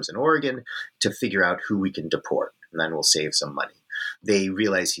asylums in Oregon to figure out who we can deport, and then we'll save some money. They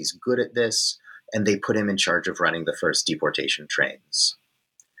realize he's good at this, and they put him in charge of running the first deportation trains.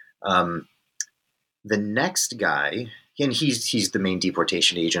 The next guy, and he's the main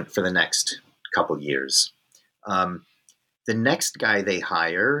deportation agent for the next couple years. The next guy they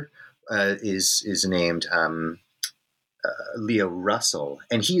hire is named Leo Russell,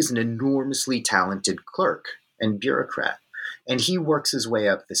 and he is an enormously talented clerk and bureaucrat. And he works his way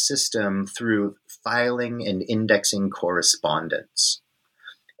up the system through filing and indexing correspondence.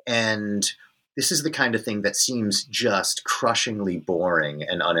 And this is the kind of thing that seems just crushingly boring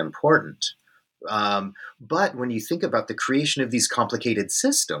and unimportant. But when you think about the creation of these complicated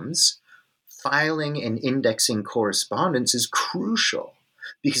systems, filing and indexing correspondence is crucial,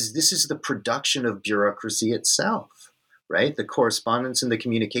 because this is the production of bureaucracy itself, right? The correspondence and the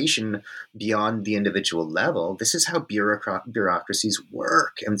communication beyond the individual level. This is how bureaucracies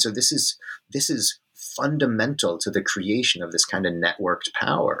work. And so this is fundamental to the creation of this kind of networked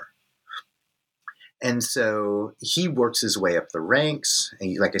power. And so he works his way up the ranks.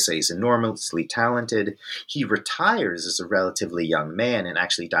 And like I say, he's enormously talented. He retires as a relatively young man and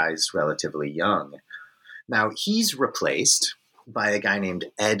actually dies relatively young. Now, he's replaced by a guy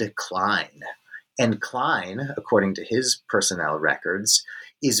named Ed Klein. And Klein, according to his personnel records,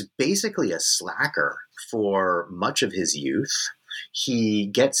 is basically a slacker for much of his youth. He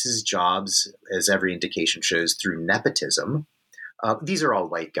gets his jobs, as every indication shows, through nepotism. These are all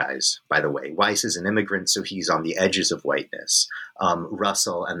white guys, by the way. Weiss is an immigrant, so he's on the edges of whiteness.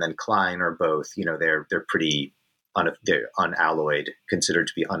 Russell and then Klein are both, they're pretty, they're unalloyed, considered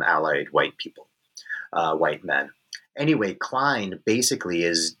to be unallied white people, white men. Anyway, Klein basically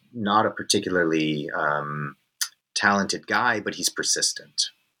is not a particularly talented guy, but he's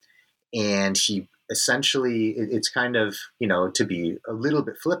persistent. And he essentially, it's kind of, to be a little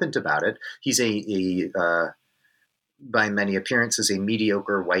bit flippant about it, he's by many appearances, a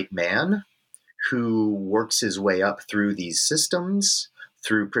mediocre white man who works his way up through these systems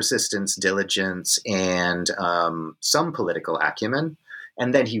through persistence, diligence, and some political acumen.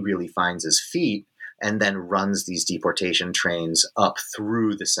 And then he really finds his feet and then runs these deportation trains up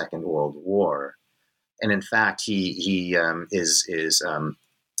through the Second World War. And in fact, he's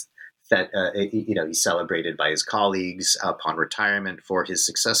celebrated by his colleagues upon retirement for his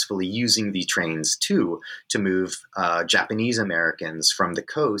successfully using the trains to move Japanese Americans from the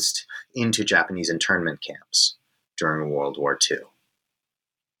coast into Japanese internment camps during World War II.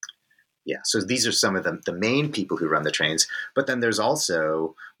 Yeah, so these are some of the main people who run the trains. But then there's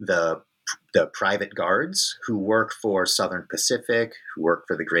also the private guards who work for Southern Pacific, who work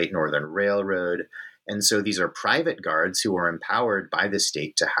for the Great Northern Railroad. And so these are private guards who are empowered by the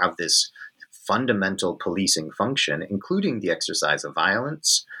state to have this fundamental policing function, including the exercise of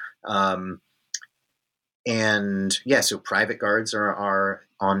violence. So private guards are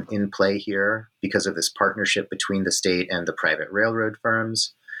in play here because of this partnership between the state and the private railroad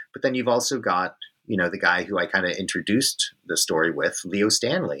firms. But then you've also got, the guy who I kind of introduced the story with, Leo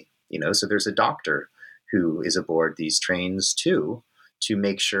Stanley. So there's a doctor who is aboard these trains too, to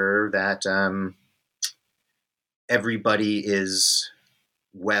make sure that everybody is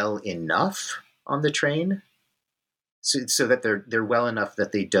well enough on the train, so that they're well enough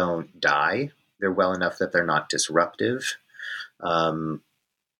that they don't die. They're well enough that they're not disruptive. And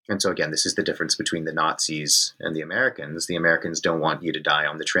so again, this is the difference between the Nazis and the Americans. The Americans don't want you to die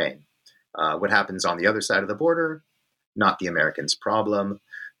on the train. What happens on the other side of the border, not the Americans' problem.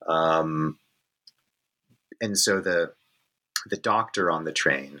 And so the doctor on the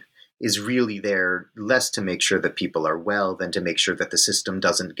train is really there less to make sure that people are well than to make sure that the system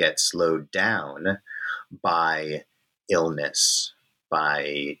doesn't get slowed down by illness,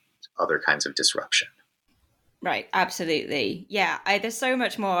 by other kinds of disruption. Right, absolutely. Yeah, there's so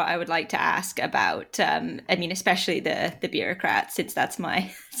much more I would like to ask about. Especially the bureaucrats, since that's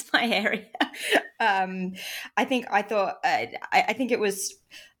my it's my area. I think it was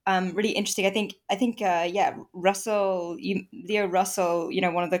really interesting. I think Russell, Leo Russell,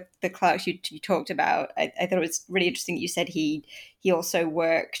 one of the clerks you talked about. I thought it was really interesting that you said he also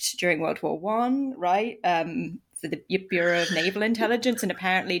worked during World War One, right? For the Bureau of Naval Intelligence, and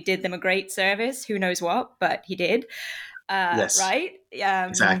apparently did them a great service. Who knows what, but he did. Yes, right?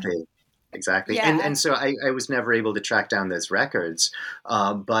 Exactly. Yeah. And so I was never able to track down those records,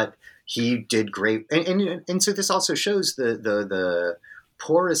 but he did great. And so this also shows the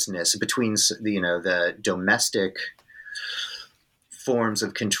porousness between the domestic forms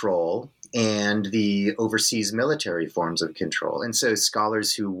of control and the overseas military forms of control. And so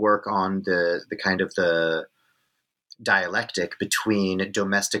scholars who work on the kind of the dialectic between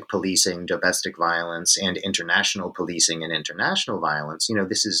domestic policing, domestic violence, and international policing and international violence,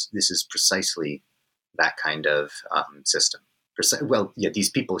 this is precisely that kind of system. These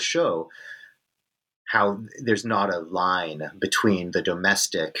people show how there's not a line between the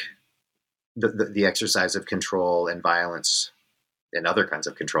domestic, the exercise of control and violence and other kinds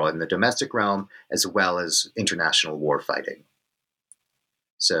of control in the domestic realm, as well as international war fighting.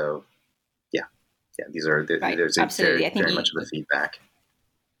 So, these are there's absolutely. very much of a feedback.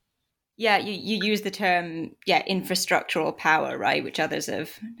 Yeah, you use the term infrastructural power, right, which others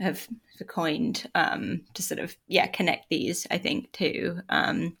have coined to sort of connect these, I think, too.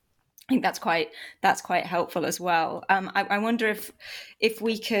 I think that's quite helpful as well. I wonder if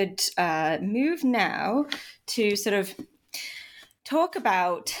we could move now to sort of talk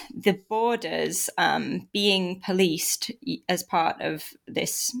about the borders being policed as part of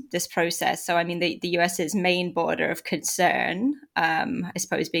this process. So, the US's main border of concern, I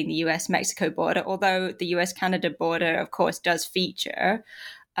suppose, being the US-Mexico border, although the US-Canada border, of course, does feature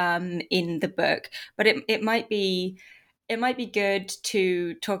in the book. But it might be good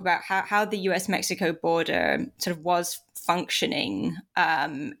to talk about how the US-Mexico border sort of was functioning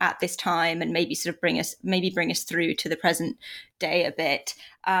at this time, and maybe sort of bring us through to the present day a bit.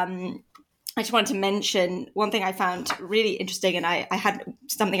 I just wanted to mention one thing I found really interesting, and I had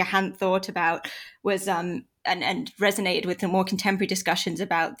something I hadn't thought about, was and resonated with the more contemporary discussions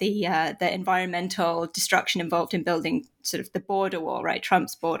about the environmental destruction involved in building sort of the border wall, right?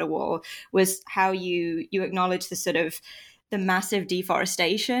 Trump's border wall, was how you acknowledge the sort of the massive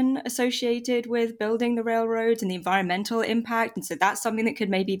deforestation associated with building the railroads and the environmental impact. And so that's something that could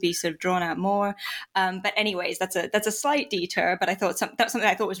maybe be sort of drawn out more. But anyways, that's a slight detour, but I thought that's something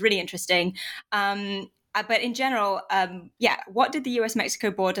I thought was really interesting. But in general, what did the US-Mexico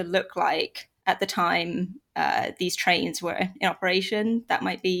border look like at the time these trains were in operation? That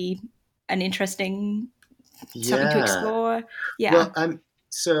might be an interesting something to explore. Yeah. Well, I'm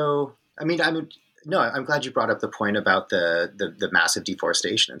glad you brought up the point about the massive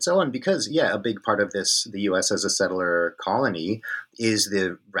deforestation and so on, because a big part of this, the U.S. as a settler colony, is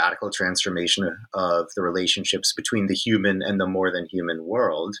the radical transformation of the relationships between the human and the more than human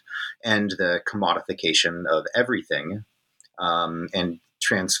world, and the commodification of everything, and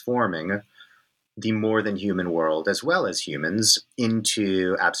transforming the more than human world, as well as humans,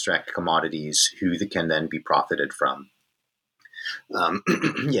 into abstract commodities who can then be profited from.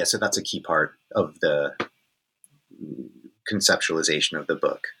 So that's a key part of the conceptualization of the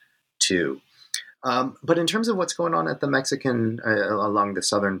book, too. But in terms of what's going on at the Mexican, along the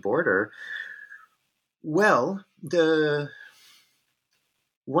southern border, one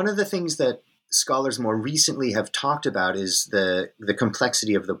of the things that scholars more recently have talked about is the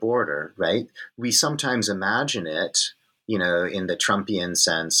complexity of the border, right? We sometimes imagine it, in the Trumpian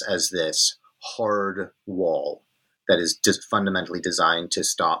sense, as this hard wall that is just fundamentally designed to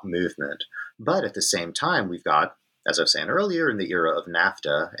stop movement. But at the same time, we've got, as I was saying earlier, in the era of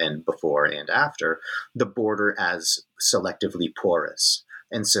NAFTA and before and after, the border as selectively porous.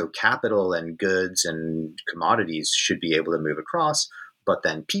 And so capital and goods and commodities should be able to move across, but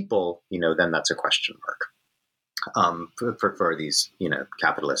then people, then that's a question mark for these,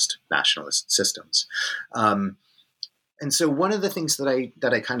 capitalist nationalist systems. And so one of the things that I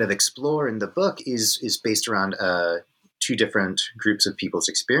kind of explore in the book is based around two different groups of people's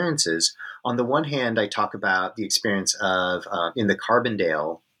experiences. On the one hand, I talk about the experience of, in the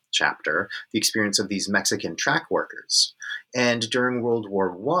Carbondale chapter, the experience of these Mexican track workers. And during World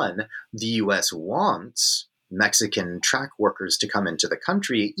War I, the U.S. wants Mexican track workers to come into the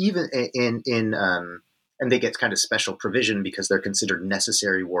country, even and they get kind of special provision because they're considered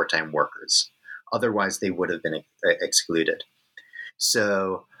necessary wartime workers. Otherwise, they would have been excluded.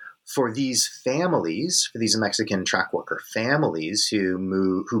 So for these families, for these Mexican track worker families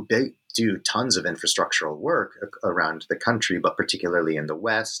who do tons of infrastructural work around the country, but particularly in the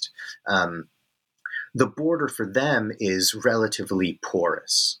West, the border for them is relatively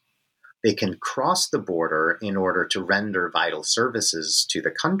porous. They can cross the border in order to render vital services to the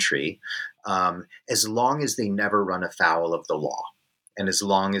country, as long as they never run afoul of the law and as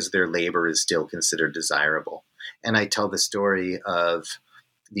long as their labor is still considered desirable. And I tell the story of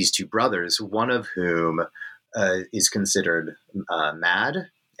these two brothers, one of whom is considered mad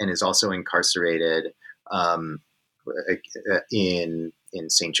and is also incarcerated in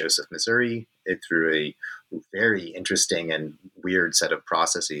St. Joseph, Missouri, through a very interesting and weird set of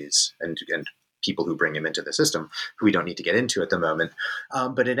processes and people who bring him into the system, who we don't need to get into at the moment.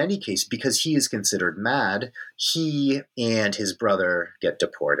 But in any case, because he is considered mad, he and his brother get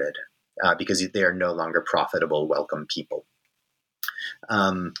deported because they are no longer profitable, welcome people.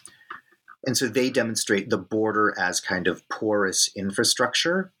 And so they demonstrate the border as kind of porous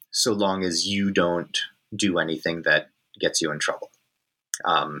infrastructure, so long as you don't do anything that gets you in trouble.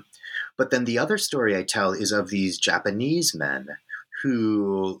 But then the other story I tell is of these Japanese men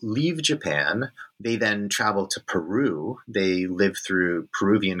who leave Japan. They then travel to Peru. They live through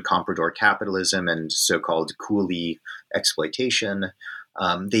Peruvian comprador capitalism and so-called coolie exploitation.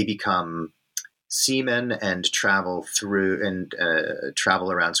 They become seamen and travel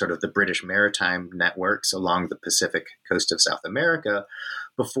around sort of the British maritime networks along the Pacific coast of South America.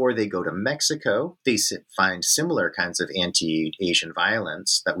 Before they go to Mexico, they find similar kinds of anti-Asian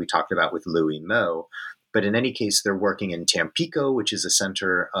violence that we talked about with Louis Mo. But in any case, they're working in Tampico, which is a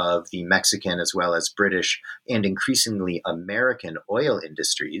center of the Mexican as well as British and increasingly American oil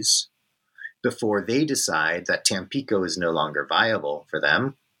industries, before they decide that Tampico is no longer viable for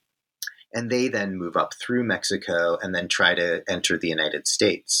them. And they then move up through Mexico and then try to enter the United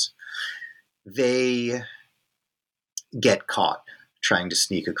States. They get caught trying to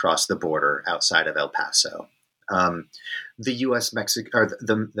sneak across the border outside of El Paso. The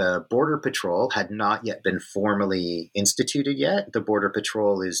the Border Patrol had not yet been formally instituted yet. The Border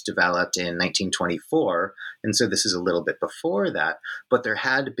Patrol is developed in 1924, and so this is a little bit before that. But there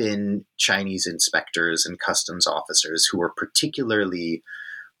had been Chinese inspectors and customs officers who were particularly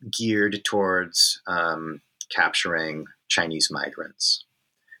geared towards capturing Chinese migrants.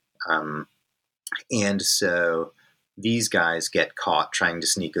 And so these guys get caught trying to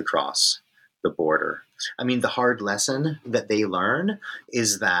sneak across the border. I mean, the hard lesson that they learn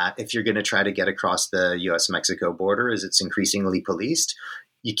is that if you're going to try to get across the U.S.-Mexico border, as it's increasingly policed,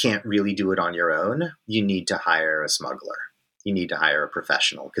 you can't really do it on your own. You need to hire a smuggler. You need to hire a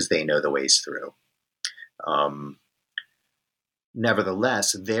professional because they know the ways through.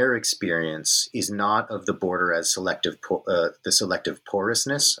 Nevertheless, their experience is not of the border as the selective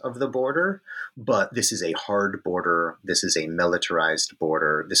porousness of the border, but this is a hard border. This is a militarized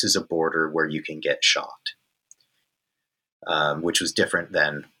border. This is a border where you can get shot, which was different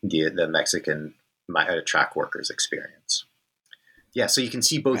than the Mexican track workers' experience. Yeah, so you can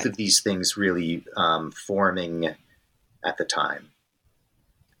see both of these things really forming at the time.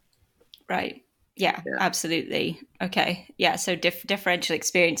 Right. Yeah, absolutely. Okay. Yeah. So differential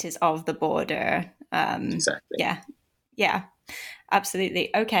experiences of the border. Exactly. Yeah,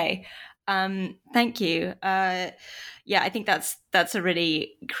 absolutely. Okay. Thank you. I think that's a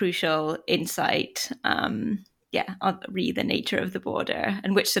really crucial insight. On really the nature of the border,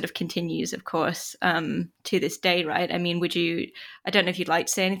 and which sort of continues, of course, to this day, right? I mean, I don't know if you'd like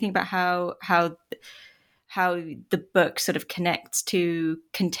to say anything about how the book sort of connects to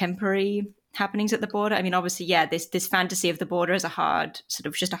contemporary happenings at the border. I mean, obviously, this fantasy of the border as a hard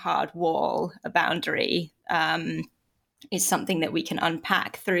wall, a boundary, is something that we can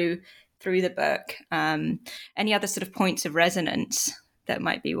unpack through the book. Any other sort of points of resonance that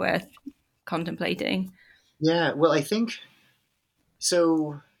might be worth contemplating? Yeah, well, I think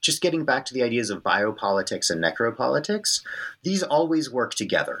so. Just getting back to the ideas of biopolitics and necropolitics, these always work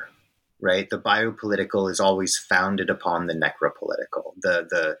together, right? The biopolitical is always founded upon the necropolitical.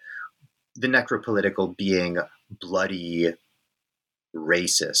 The necropolitical being bloody,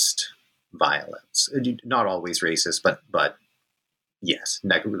 racist violence. Not always racist, but yes.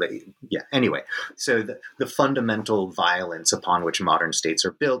 Anyway, so the fundamental violence upon which modern states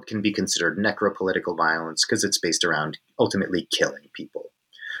are built can be considered necropolitical violence because it's based around ultimately killing people.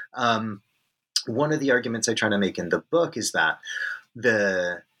 One of the arguments I try to make in the book is that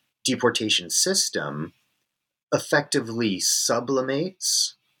the deportation system effectively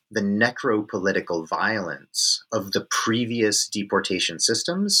sublimates the necropolitical violence of the previous deportation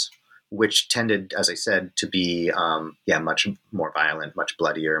systems, which tended, as I said, to be much more violent, much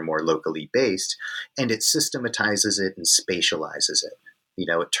bloodier, more locally based, and it systematizes it and spatializes it.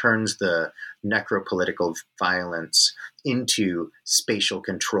 It turns the necropolitical violence into spatial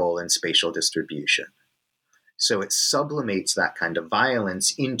control and spatial distribution. So it sublimates that kind of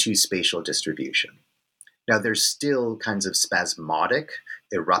violence into spatial distribution. Now, there's still kinds of spasmodic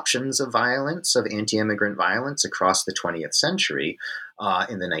eruptions of violence, of anti-immigrant violence across the 20th century,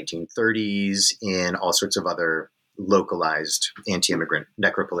 in the 1930s, in all sorts of other localized anti-immigrant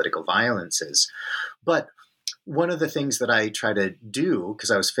necropolitical violences. But one of the things that I try to do,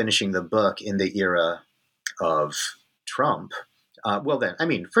 because I was finishing the book in the era of Trump,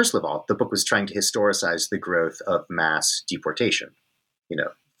 first of all, the book was trying to historicize the growth of mass deportation,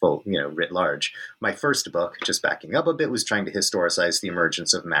 writ large. My first book, just backing up a bit, was trying to historicize the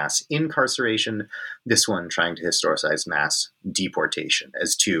emergence of mass incarceration. This one trying to historicize mass deportation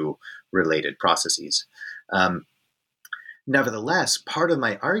as two related processes. Nevertheless, part of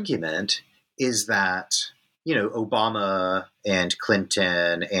my argument is that, Obama and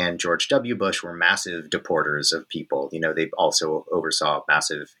Clinton and George W. Bush were massive deporters of people. They also oversaw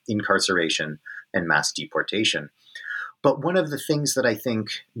massive incarceration and mass deportation. But one of the things that I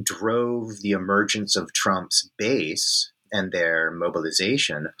think drove the emergence of Trump's base and their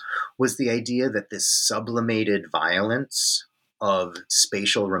mobilization was the idea that this sublimated violence of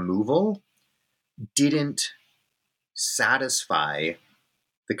spatial removal didn't satisfy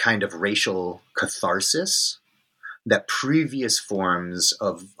the kind of racial catharsis that previous forms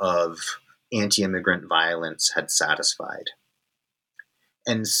of anti-immigrant violence had satisfied.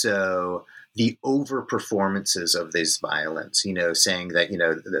 And so the over performances of this violence, saying that,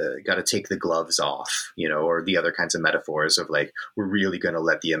 got to take the gloves off, or the other kinds of metaphors of like, we're really going to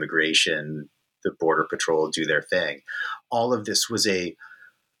let the Border Patrol do their thing. All of this was a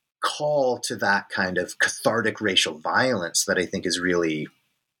call to that kind of cathartic racial violence that I think is really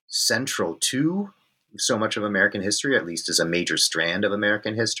central to so much of American history, at least as a major strand of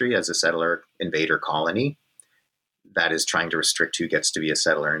American history, as a settler invader colony that is trying to restrict who gets to be a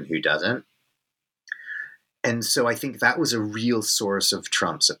settler and who doesn't. And so I think that was a real source of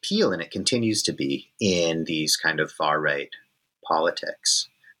Trump's appeal, and it continues to be in these kind of far-right politics.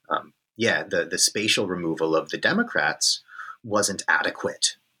 The spatial removal of the Democrats wasn't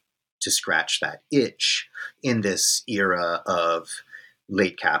adequate to scratch that itch in this era of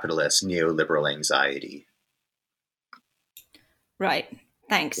late capitalist neoliberal anxiety. Right.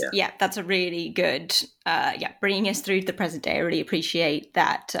 Thanks. Yeah, that's a really good, bringing us through to the present day. I really appreciate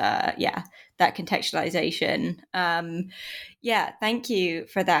that, that contextualization. Thank you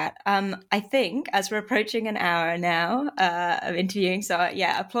for that. I think as we're approaching an hour now of interviewing, so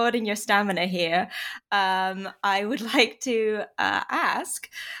applauding your stamina here, I would like to ask,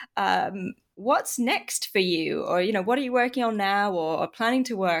 what's next for you, or what are you working on now or planning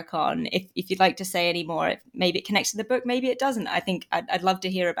to work on, if you'd like to say any more? Maybe it connects to the book, maybe it doesn't. I think I'd love to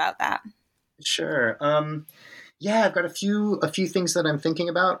hear about that. Sure. I've got a few things that I'm thinking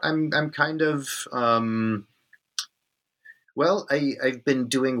about. I'm kind of I've been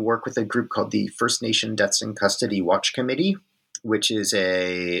doing work with a group called the First Nation Deaths in Custody Watch Committee, which is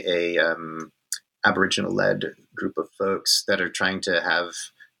a Aboriginal-led group of folks that are trying to have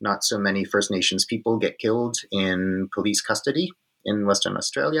not so many First Nations people get killed in police custody in Western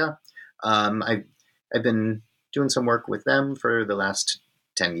Australia. I've been doing some work with them for the last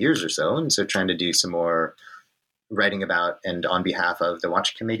 10 years or so, and so trying to do some more writing about and on behalf of the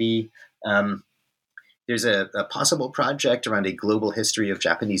Watch Committee. There's a possible project around a global history of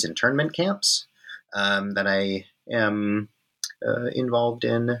Japanese internment camps that I am involved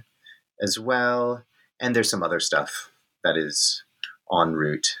in as well. And there's some other stuff that is en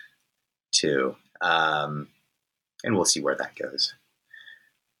route too. And we'll see where that goes.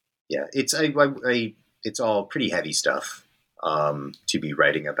 Yeah, it's all pretty heavy stuff to be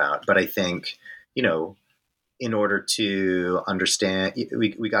writing about. But I think, in order to understand,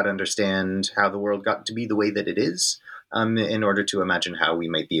 we got to understand how the world got to be the way that it is, in order to imagine how we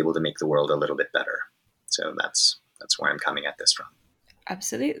might be able to make the world a little bit better. So that's where I'm coming at this from.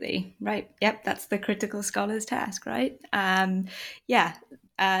 Absolutely. Right. Yep. That's the critical scholar's task, right? So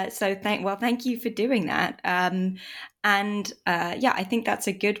thank you for doing that. I think that's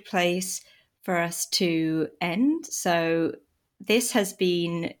a good place for us to end. So This has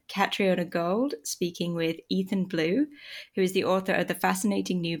been Catriona Gold speaking with Ethan Blue, who is the author of the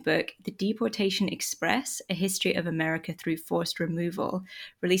fascinating new book, The Deportation Express, A History of America Through Forced Removal,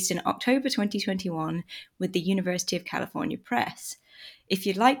 released in October 2021 with the University of California Press. If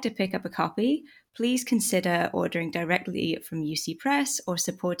you'd like to pick up a copy, please consider ordering directly from UC Press or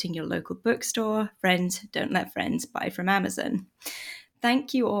supporting your local bookstore. Friends don't let friends buy from Amazon.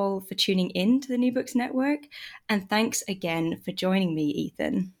 Thank you all for tuning in to the New Books Network, and thanks again for joining me,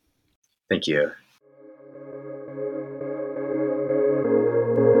 Ethan. Thank you.